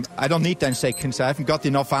don't need 10 seconds. I haven't got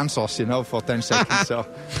enough answers, for 10 seconds. So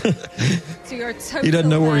your total he doesn't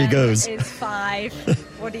know where he goes. Is 5.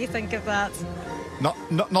 What do you think of that?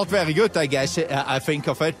 Not very good, I guess. I think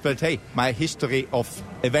of it, but hey, my history of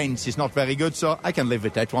events is not very good, so I can live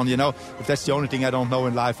with that one. If that's the only thing I don't know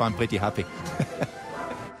in life, I'm pretty happy.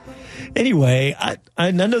 Anyway,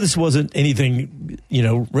 I know this wasn't anything,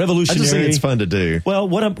 revolutionary. I just think it's fun to do. Well,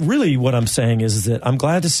 what I'm saying is that I'm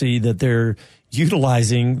glad to see that they're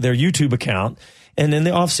utilizing their YouTube account. And in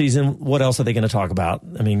the off season, what else are they going to talk about?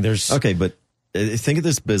 I mean, okay, but think of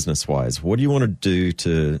this business wise. What do you want to do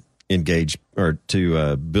to engage or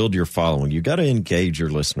to build your following? You got to engage your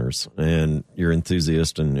listeners and your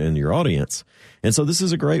enthusiasts and your audience. And so this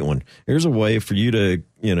is a great one. Here's a way for you to,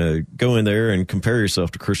 go in there and compare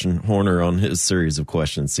yourself to Christian Horner on his series of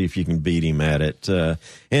questions. See if you can beat him at it. And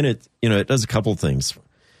it does a couple of things.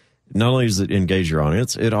 Not only does it engage your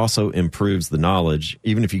audience, it also improves the knowledge.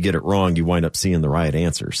 Even if you get it wrong, you wind up seeing the right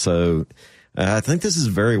answer. So I think this is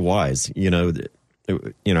very wise. The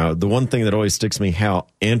one thing that always sticks me, how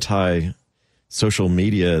anti-social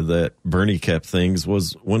media that Bernie kept things,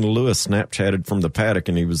 was when Lewis Snapchatted from the paddock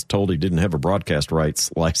and he was told he didn't have a broadcast rights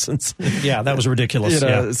license. Yeah, that was ridiculous.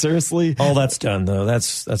 Seriously. All that's done, though.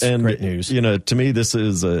 That's great news. To me, this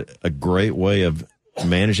is a great way of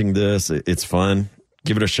managing this. It's fun.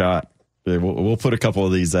 Give it a shot. We'll put a couple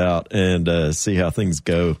of these out and see how things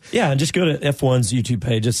go. Yeah, and just go to F1's YouTube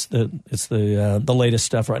page. It's the latest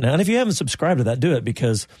stuff right now. And if you haven't subscribed to that, do it,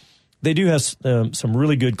 because they do have some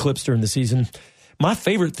really good clips during the season. My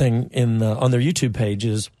favorite thing on their YouTube page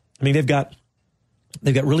is, they've got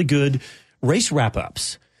really good race wrap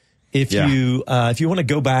ups. If you want to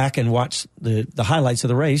go back and watch the highlights of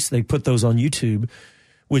the race, they put those on YouTube,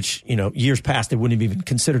 which, years past they wouldn't have even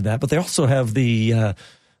considered that. But they also have the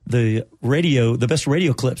best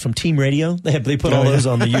radio clips from Team Radio. They put all those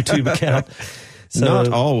on the YouTube account. So, not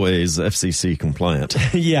always FCC compliant.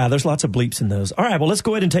 Yeah, there's lots of bleeps in those. All right, well, let's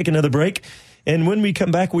go ahead and take another break. And when we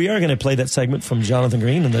come back, we are going to play that segment from Jonathan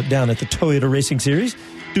Green down at the Toyota Racing Series.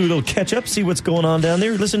 Do a little catch up, see what's going on down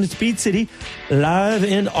there. Listen to Speed City live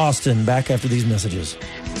in Austin. Back after these messages.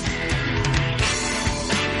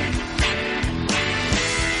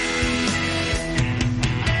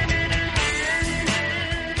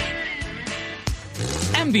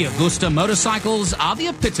 MV Agusta motorcycles are the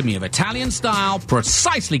epitome of Italian style,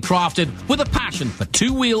 precisely crafted with a passion for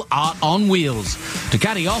two-wheel art on wheels.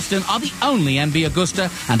 Ducati Austin are the only MV Agusta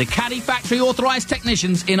and Ducati factory-authorized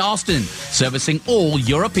technicians in Austin, servicing all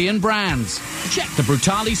European brands. Check the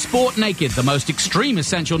Brutale Sport Naked, the most extreme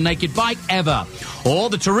essential naked bike ever. Or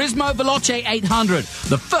the Turismo Veloce 800,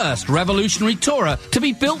 the first revolutionary tourer to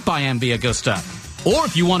be built by MV Agusta. Or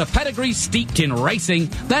if you want a pedigree steeped in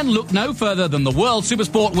racing, then look no further than the World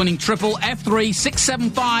Supersport winning triple F3,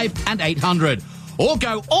 675 and 800. Or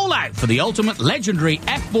go all out for the ultimate legendary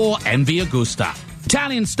F4 MV Agusta.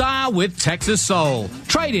 Italian style with Texas soul.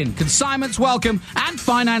 Trade-in, consignments welcome, and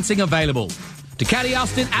financing available. Ducati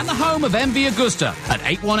Austin and the home of MV Agusta at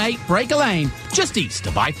 818 Breaker Lane, just east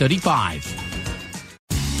of I-35.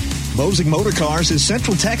 Mosing Motor Cars is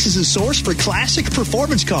Central Texas's source for classic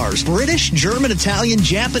performance cars. British, German, Italian,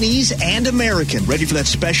 Japanese, and American. Ready for that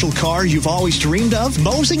special car you've always dreamed of?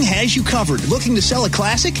 Mosing has you covered. Looking to sell a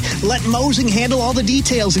classic? Let Mosing handle all the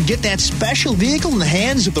details and get that special vehicle in the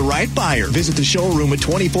hands of the right buyer. Visit the showroom at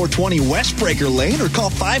 2420 West Breaker Lane or call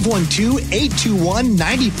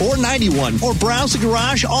 512-821-9491 or browse the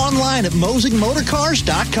garage online at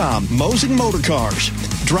mosingmotorcars.com. Mosing Motor Cars.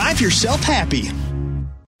 Drive yourself happy.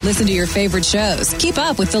 Listen to your favorite shows. Keep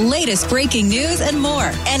up with the latest breaking news and more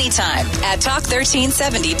anytime at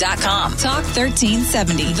talk1370.com. Talk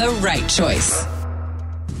 1370, the right choice.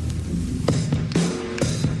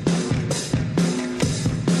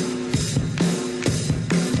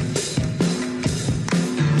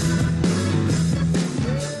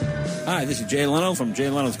 Hi, this is Jay Leno from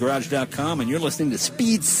JayLenosGarage.com, and you're listening to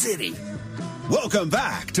Speed City. Welcome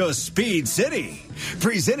back to Speed City,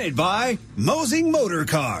 presented by Mosing Motor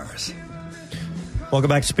Cars. Welcome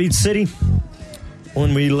back to Speed City.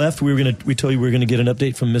 When we left, we told you we were going to get an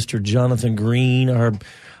update from Mr. Jonathan Green, our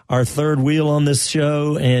third wheel on this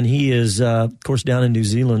show, and he is, of course, down in New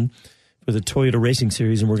Zealand for the Toyota Racing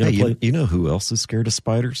Series, and we're going to play. You know who else is scared of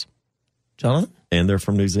spiders? Jonathan? And they're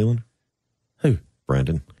from New Zealand. Who?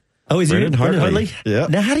 Brandon. Oh, is Brendan he Brendan Hartley? Yeah.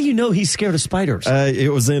 Now, how do you know he's scared of spiders?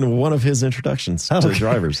 It was in one of his introductions to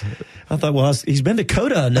drivers. I thought, well, he's been to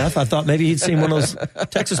COTA enough. I thought maybe he'd seen one of those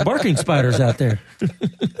Texas barking spiders out there.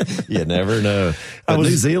 You never know. But New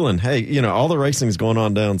Zealand, hey, all the racing's going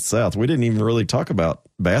on down south. We didn't even really talk about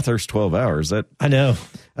Bathurst 12 hours. I know.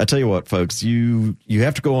 I tell you what, folks, you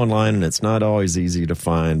have to go online, and it's not always easy to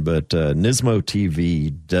find, but Nismo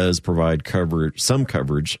TV does provide some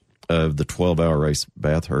coverage of the 12-hour race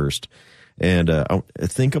Bathurst. And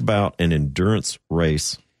think about an endurance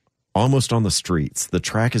race almost on the streets. The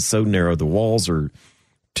track is so narrow. The walls are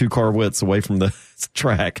 2 car widths away from the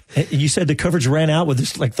track. You said the coverage ran out with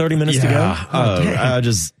just like 30 minutes to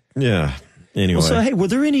go? Anyway. Well, so, hey, were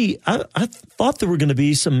there any, I thought there were going to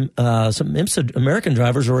be some IMSA American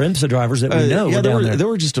drivers or IMSA drivers that we know were down there. There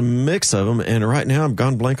were just a mix of them, and right now I'm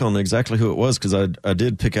gone blank on exactly who it was because I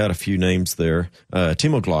did pick out a few names there.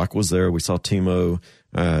 Timo Glock was there. We saw Timo.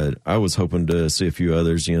 I was hoping to see a few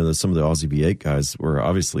others. Some of the Aussie V8 guys were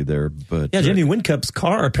obviously there. But yeah, Jamie Wincup's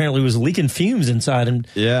car apparently was leaking fumes inside him.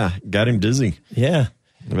 Yeah, got him dizzy. Yeah.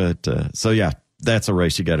 But that's a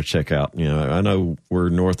race you got to check out. I know we're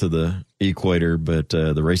north of the equator, but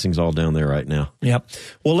the racing's all down there right now. Yep.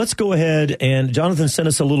 Well, let's go ahead, and Jonathan sent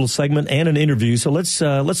us a little segment and an interview. So let's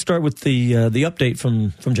start with the update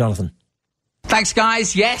from Jonathan. Thanks,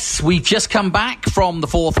 guys. Yes, we've just come back from the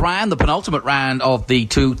 4th round, the penultimate round of the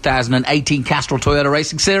 2018 Castrol Toyota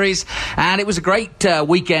Racing Series, and it was a great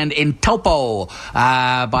weekend in Taupo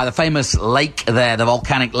by the famous lake there, the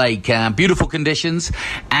volcanic lake. Beautiful conditions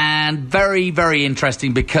and very, very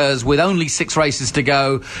interesting because with only 6 races to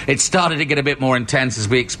go, it started to get a bit more intense as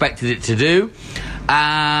we expected it to do.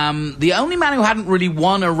 The only man who hadn't really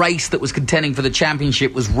won a race that was contending for the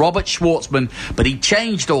championship was Robert Schwartzman, but he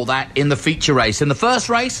changed all that in the feature race. In the first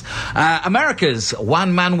race, America's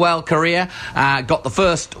Juan Manuel Correa got the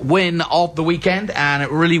first win of the weekend, and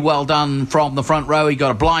it really well done from the front row. He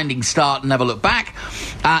got a blinding start and never looked back.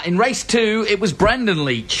 In race 2, it was Brendan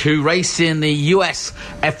Leach, who raced in the US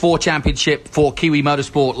F4 Championship for Kiwi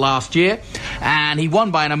Motorsport last year, and he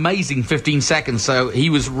won by an amazing 15 seconds, so he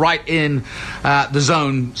was right in the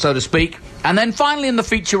zone, so to speak. And then finally in the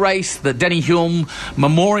feature race, the Denny Hulme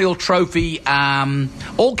Memorial Trophy,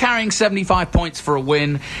 all carrying 75 points for a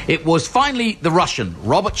win. It was finally the Russian,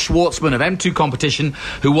 Robert Schwartzman of M2 Competition,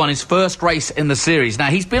 who won his first race in the series. Now,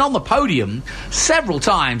 he's been on the podium several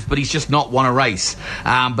times, but he's just not won a race.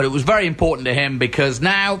 But it was very important to him because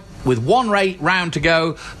now, with one round to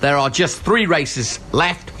go, there are just 3 races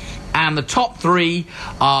left, and the top 3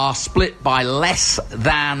 are split by less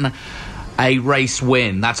than a race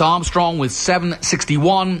win. That's Armstrong with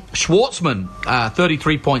 761, Schwartzman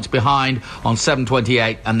 33 points behind on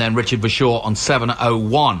 728, and then Richard Verschoor on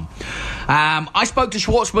 701. I spoke to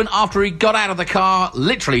Schwartzman after he got out of the car,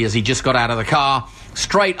 literally as he just got out of the car,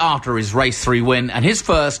 straight after his race 3 win and his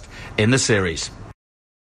first in the series.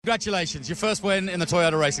 Congratulations, your first win in the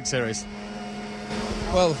Toyota Racing Series.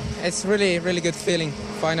 Well, it's really, really good feeling.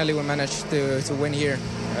 Finally, we managed to win here.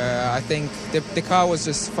 I think the car was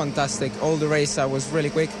just fantastic. All the race, I was really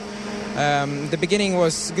quick. The beginning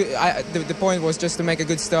was good. The point was just to make a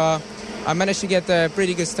good start. I managed to get a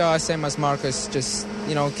pretty good start, same as Marcus. Just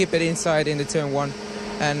keep it inside in the turn 1,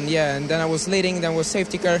 and then I was leading. Then was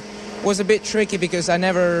safety car. It was a bit tricky because I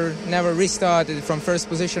never restarted from first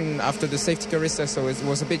position after the safety car restart, so it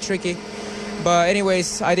was a bit tricky. But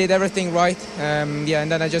anyways, I did everything right. And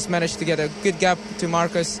then I just managed to get a good gap to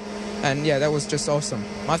Marcus. And that was just awesome.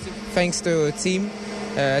 Massive thanks to team,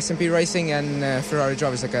 SMP Racing and Ferrari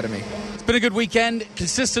Drivers Academy. It's been a good weekend,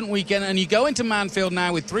 consistent weekend, and you go into Manfield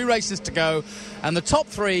now with 3 races to go, and the top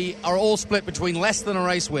 3 are all split between less than a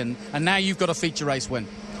race win, and now you've got a feature race win.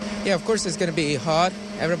 Yeah, of course it's going to be hard.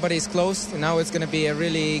 Everybody's close. Now it's going to be a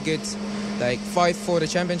really good fight for the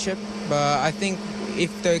championship. But I think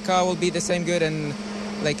if the car will be the same good and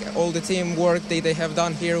all the team work they have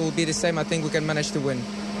done here will be the same, I think we can manage to win.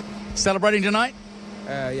 Celebrating tonight?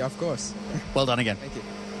 Yeah, of course. Well done again. Thank you.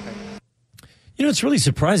 It's really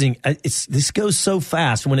surprising. This goes so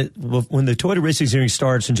fast. When the Toyota Racing Series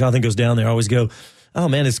starts and Jonathan goes down there, I always go, oh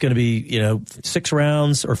man, it's going to be 6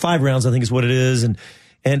 rounds or 5 rounds, I think is what it is.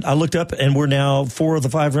 And I looked up, and we're now 4 of the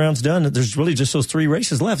 5 rounds done. There's really just those 3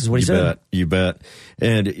 races left, is what he said. You bet.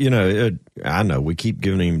 And, I know we keep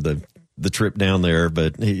giving him the trip down there,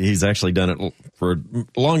 but he's actually done it for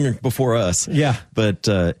long before us. Yeah. But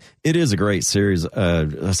it is a great series.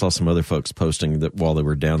 I saw some other folks posting that while they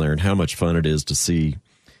were down there and how much fun it is to see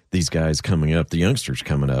these guys coming up, the youngsters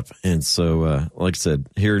coming up. And so, like I said,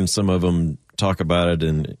 hearing some of them talk about it,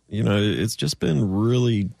 and, it's just been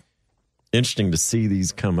really interesting to see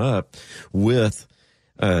these come up with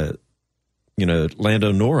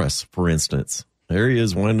Lando Norris, for instance. There he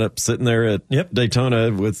is, wound up sitting there at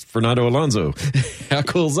Daytona with Fernando Alonso. How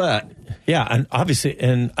cool is that? Yeah, and obviously,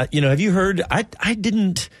 have you heard? I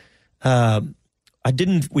didn't.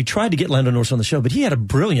 We tried to get Lando Norris on the show, but he had a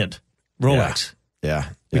brilliant Rolex. Yeah,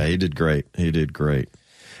 he did great.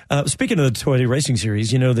 Speaking of the Toyota Racing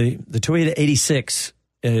Series, the Toyota 86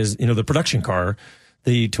 is, the production car,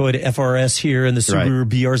 the Toyota FRS here and the Subaru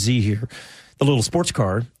BRZ here, the little sports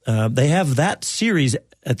car. They have that series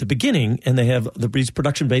at the beginning, and they have these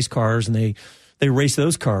production-based cars, and they race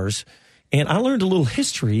those cars. And I learned a little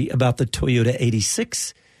history about the Toyota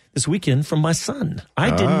 86 this weekend from my son.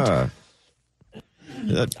 I didn't.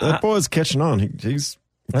 That boy's catching on.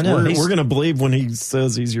 We're going to believe when he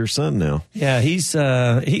says he's your son now. Yeah, he's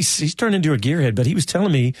turned into a gearhead. But he was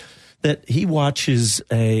telling me that he watches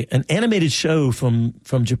an animated show from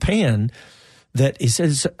Japan that he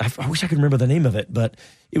says, I wish I could remember the name of it, but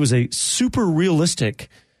it was a super realistic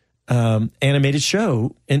animated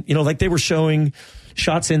show, and like they were showing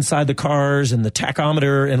shots inside the cars and the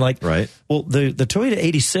tachometer and well, the Toyota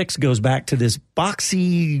 86 goes back to this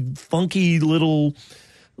boxy, funky little.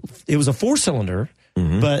 It was a 4-cylinder,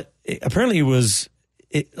 but apparently it was.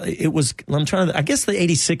 I'm trying to. I guess the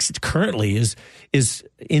 86 currently is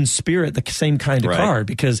in spirit the same kind of car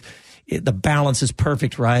because the balance is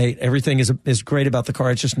perfect, right? Everything is great about the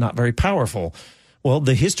car. It's just not very powerful. Well,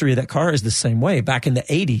 the history of that car is the same way. Back in the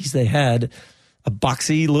 80s, they had a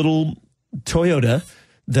boxy little Toyota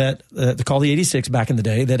that they called the 86 back in the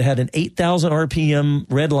day that had an 8,000 RPM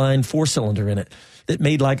Redline 4-cylinder in it that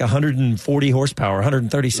made like 140 horsepower,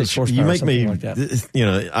 136 horsepower. You make me, like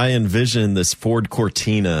that. I envision this Ford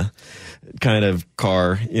Cortina kind of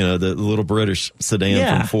car, the little British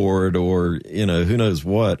sedan from Ford or, who knows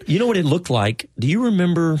what. You know what it looked like? Do you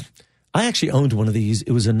remember? I actually owned one of these.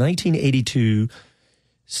 It was a 1982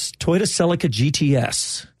 Toyota Celica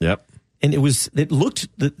GTS. Yep. And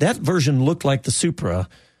that version looked like the Supra.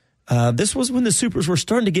 This was when the Supras were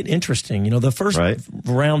starting to get interesting. The first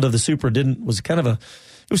round of the Supra was kind of it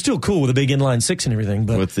was still cool with a big inline 6 and everything,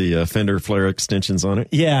 but with the fender flare extensions on it.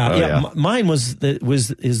 Yeah. Mine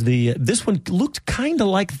this one looked kind of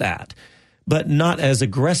like that, but not as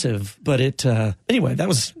aggressive. But anyway, that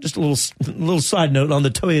was just a little side note on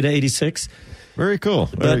the Toyota 86. Very cool.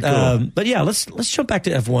 But yeah, let's jump back to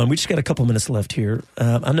F1. We just got a couple minutes left here.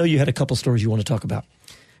 I know you had a couple stories you want to talk about.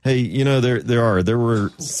 Hey, there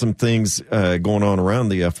were some things going on around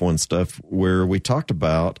the F1 stuff where we talked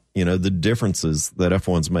about, the differences that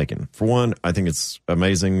F1's making. For one, I think it's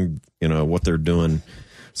amazing, what they're doing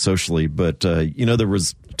socially. But, there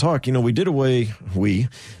was talk, they've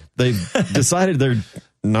decided they're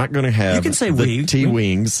not going to have you can say the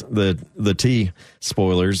T-wings, the T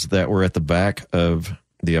spoilers that were at the back of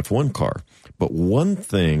the F1 car. But one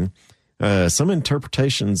thing, some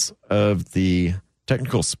interpretations of the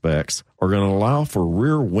technical specs are going to allow for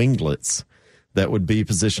rear winglets that would be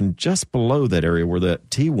positioned just below that area where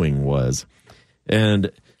that T-wing was.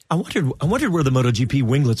 And I wondered where the MotoGP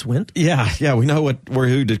winglets went. Yeah, we know who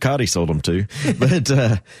Ducati sold them to. But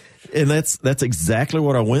and that's exactly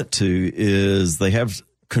what I went to is they have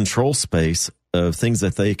control space of things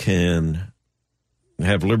that they can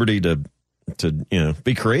have liberty to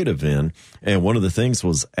be creative in. And one of the things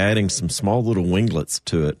was adding some small little winglets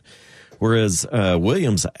to it. Whereas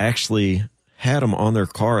Williams actually had them on their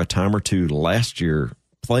car a time or two last year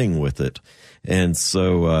playing with it. And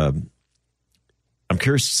so I'm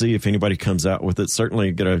curious to see if anybody comes out with it.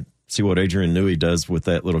 Certainly going to see what Adrian Newey does with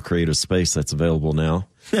that little creative space that's available now.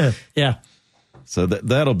 Yeah. So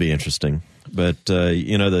that'll be interesting. But,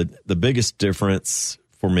 the biggest difference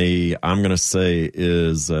for me, I'm going to say,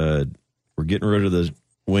 is we're getting rid of the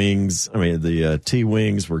wings. I mean, the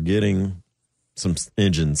T-wings. We're getting some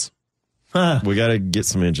engines. We got to get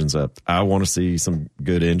some engines up. I want to see some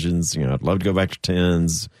good engines. I'd love to go back to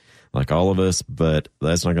 10s like all of us, but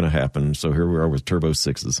that's not going to happen. So here we are with Turbo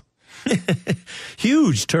 6s.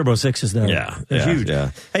 Huge Turbo 6s though. Yeah, huge.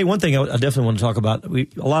 Yeah. Hey, one thing I definitely want to talk about, a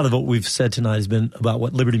lot of what we've said tonight has been about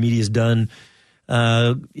what Liberty Media has done.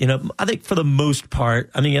 I think for the most part,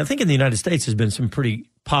 I think in the United States there's been some pretty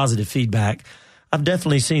positive feedback. I've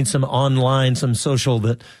definitely seen some online, some social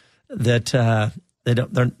that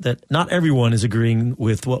not everyone is agreeing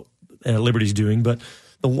with what Liberty's doing, but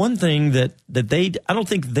the one thing that I don't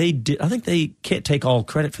think they did, I think they can't take all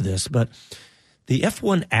credit for this, but the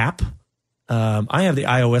F1 app, I have the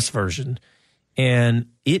iOS version, and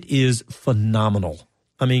it is phenomenal.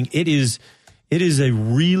 It is a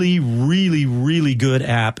really, really, really good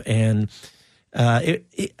app, and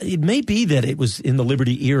it may be that it was in the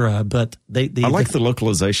Liberty era, but I like the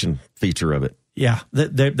localization feature of it. Yeah,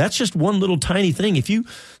 that's just one little tiny thing. If you,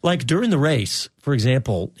 like during the race, for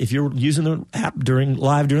example, if you're using the app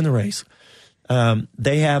live during the race,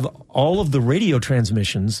 they have all of the radio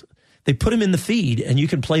transmissions. They put them in the feed, and you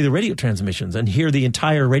can play the radio transmissions and hear the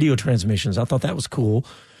entire radio transmissions. I thought that was cool.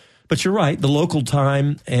 But you're right, the local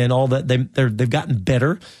time and all that, they've gotten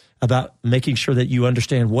better about making sure that you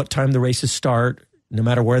understand what time the races start, no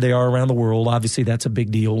matter where they are around the world. Obviously, that's a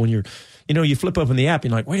big deal. When you flip open the app,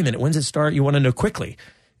 you're like, wait a minute, when's it start? You want to know quickly.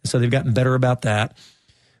 So they've gotten better about that.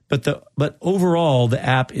 But overall, the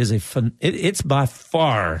app is it's by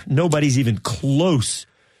far, nobody's even close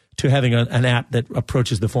to having an app that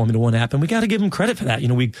approaches the Formula One app. And we got to give them credit for that.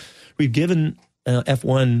 We've given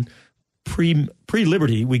F1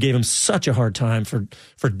 pre-Liberty, we gave them such a hard time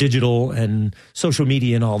for digital and social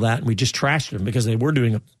media and all that. And we just trashed them because they were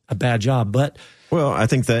doing a bad job. But well, I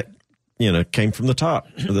think that, came from the top.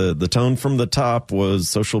 The tone from the top was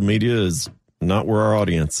social media is not where our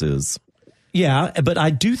audience is. Yeah, but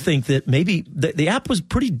I do think that maybe the app was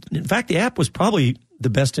in fact, the app was probably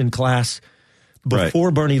the best in class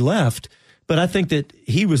before Bernie left. But I think that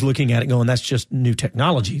he was looking at it going, that's just new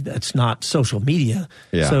technology. That's not social media.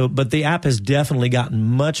 Yeah. But the app has definitely gotten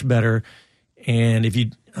much better. And if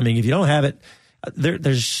you don't have it,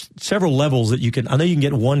 there's several levels that you can. I know you can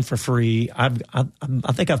get one for free. I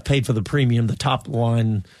think I've paid for the premium, the top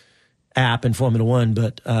line app in Formula One,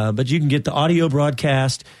 but you can get the audio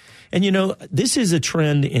broadcast. And this is a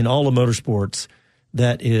trend in all of motorsports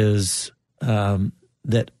that is that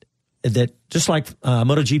just like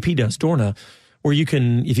MotoGP does, Dorna, where you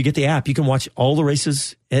can, if you get the app, you can watch all the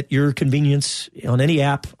races at your convenience on any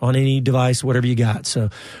app, on any device, whatever you got. So,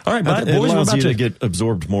 all right, boys, it allows you to get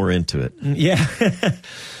absorbed more into it. Yeah.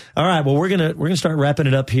 All right. Well, we're gonna start wrapping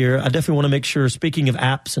it up here. I definitely want to make sure, speaking of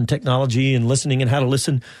apps and technology and listening and how to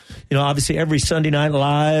listen, obviously every Sunday night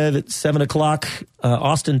live at 7:00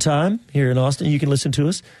 Austin time here in Austin, you can listen to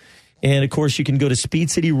us. And, of course, you can go to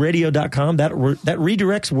speedcityradio.com. That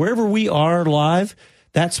redirects wherever we are live.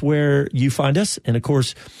 That's where you find us. And, of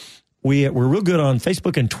course, we're real good on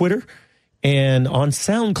Facebook and Twitter and on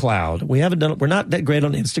SoundCloud. We're not that great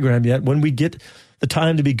on Instagram yet. When we get the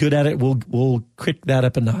time to be good at it, we'll kick that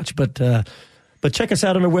up a notch. But check us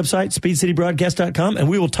out on our website, speedcitybroadcast.com, and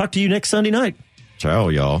we will talk to you next Sunday night. Ciao,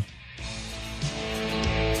 y'all.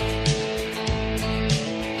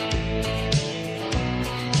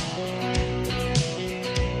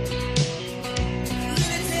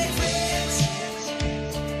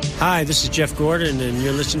 Hi, this is Jeff Gordon, and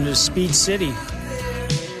you're listening to Speed City.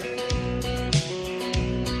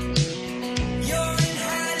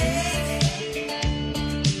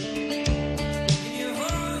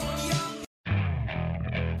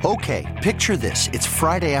 Okay, picture this. It's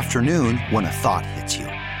Friday afternoon when a thought hits you.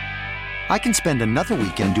 I can spend another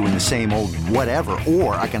weekend doing the same old whatever,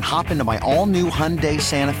 or I can hop into my all-new Hyundai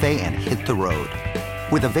Santa Fe and hit the road.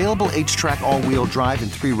 With available H-Track all-wheel drive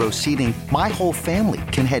and 3-row seating, my whole family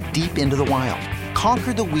can head deep into the wild.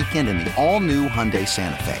 Conquer the weekend in the all-new Hyundai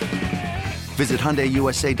Santa Fe. Visit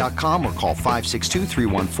HyundaiUSA.com or call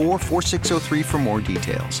 562-314-4603 for more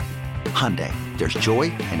details. Hyundai, there's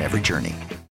joy in every journey.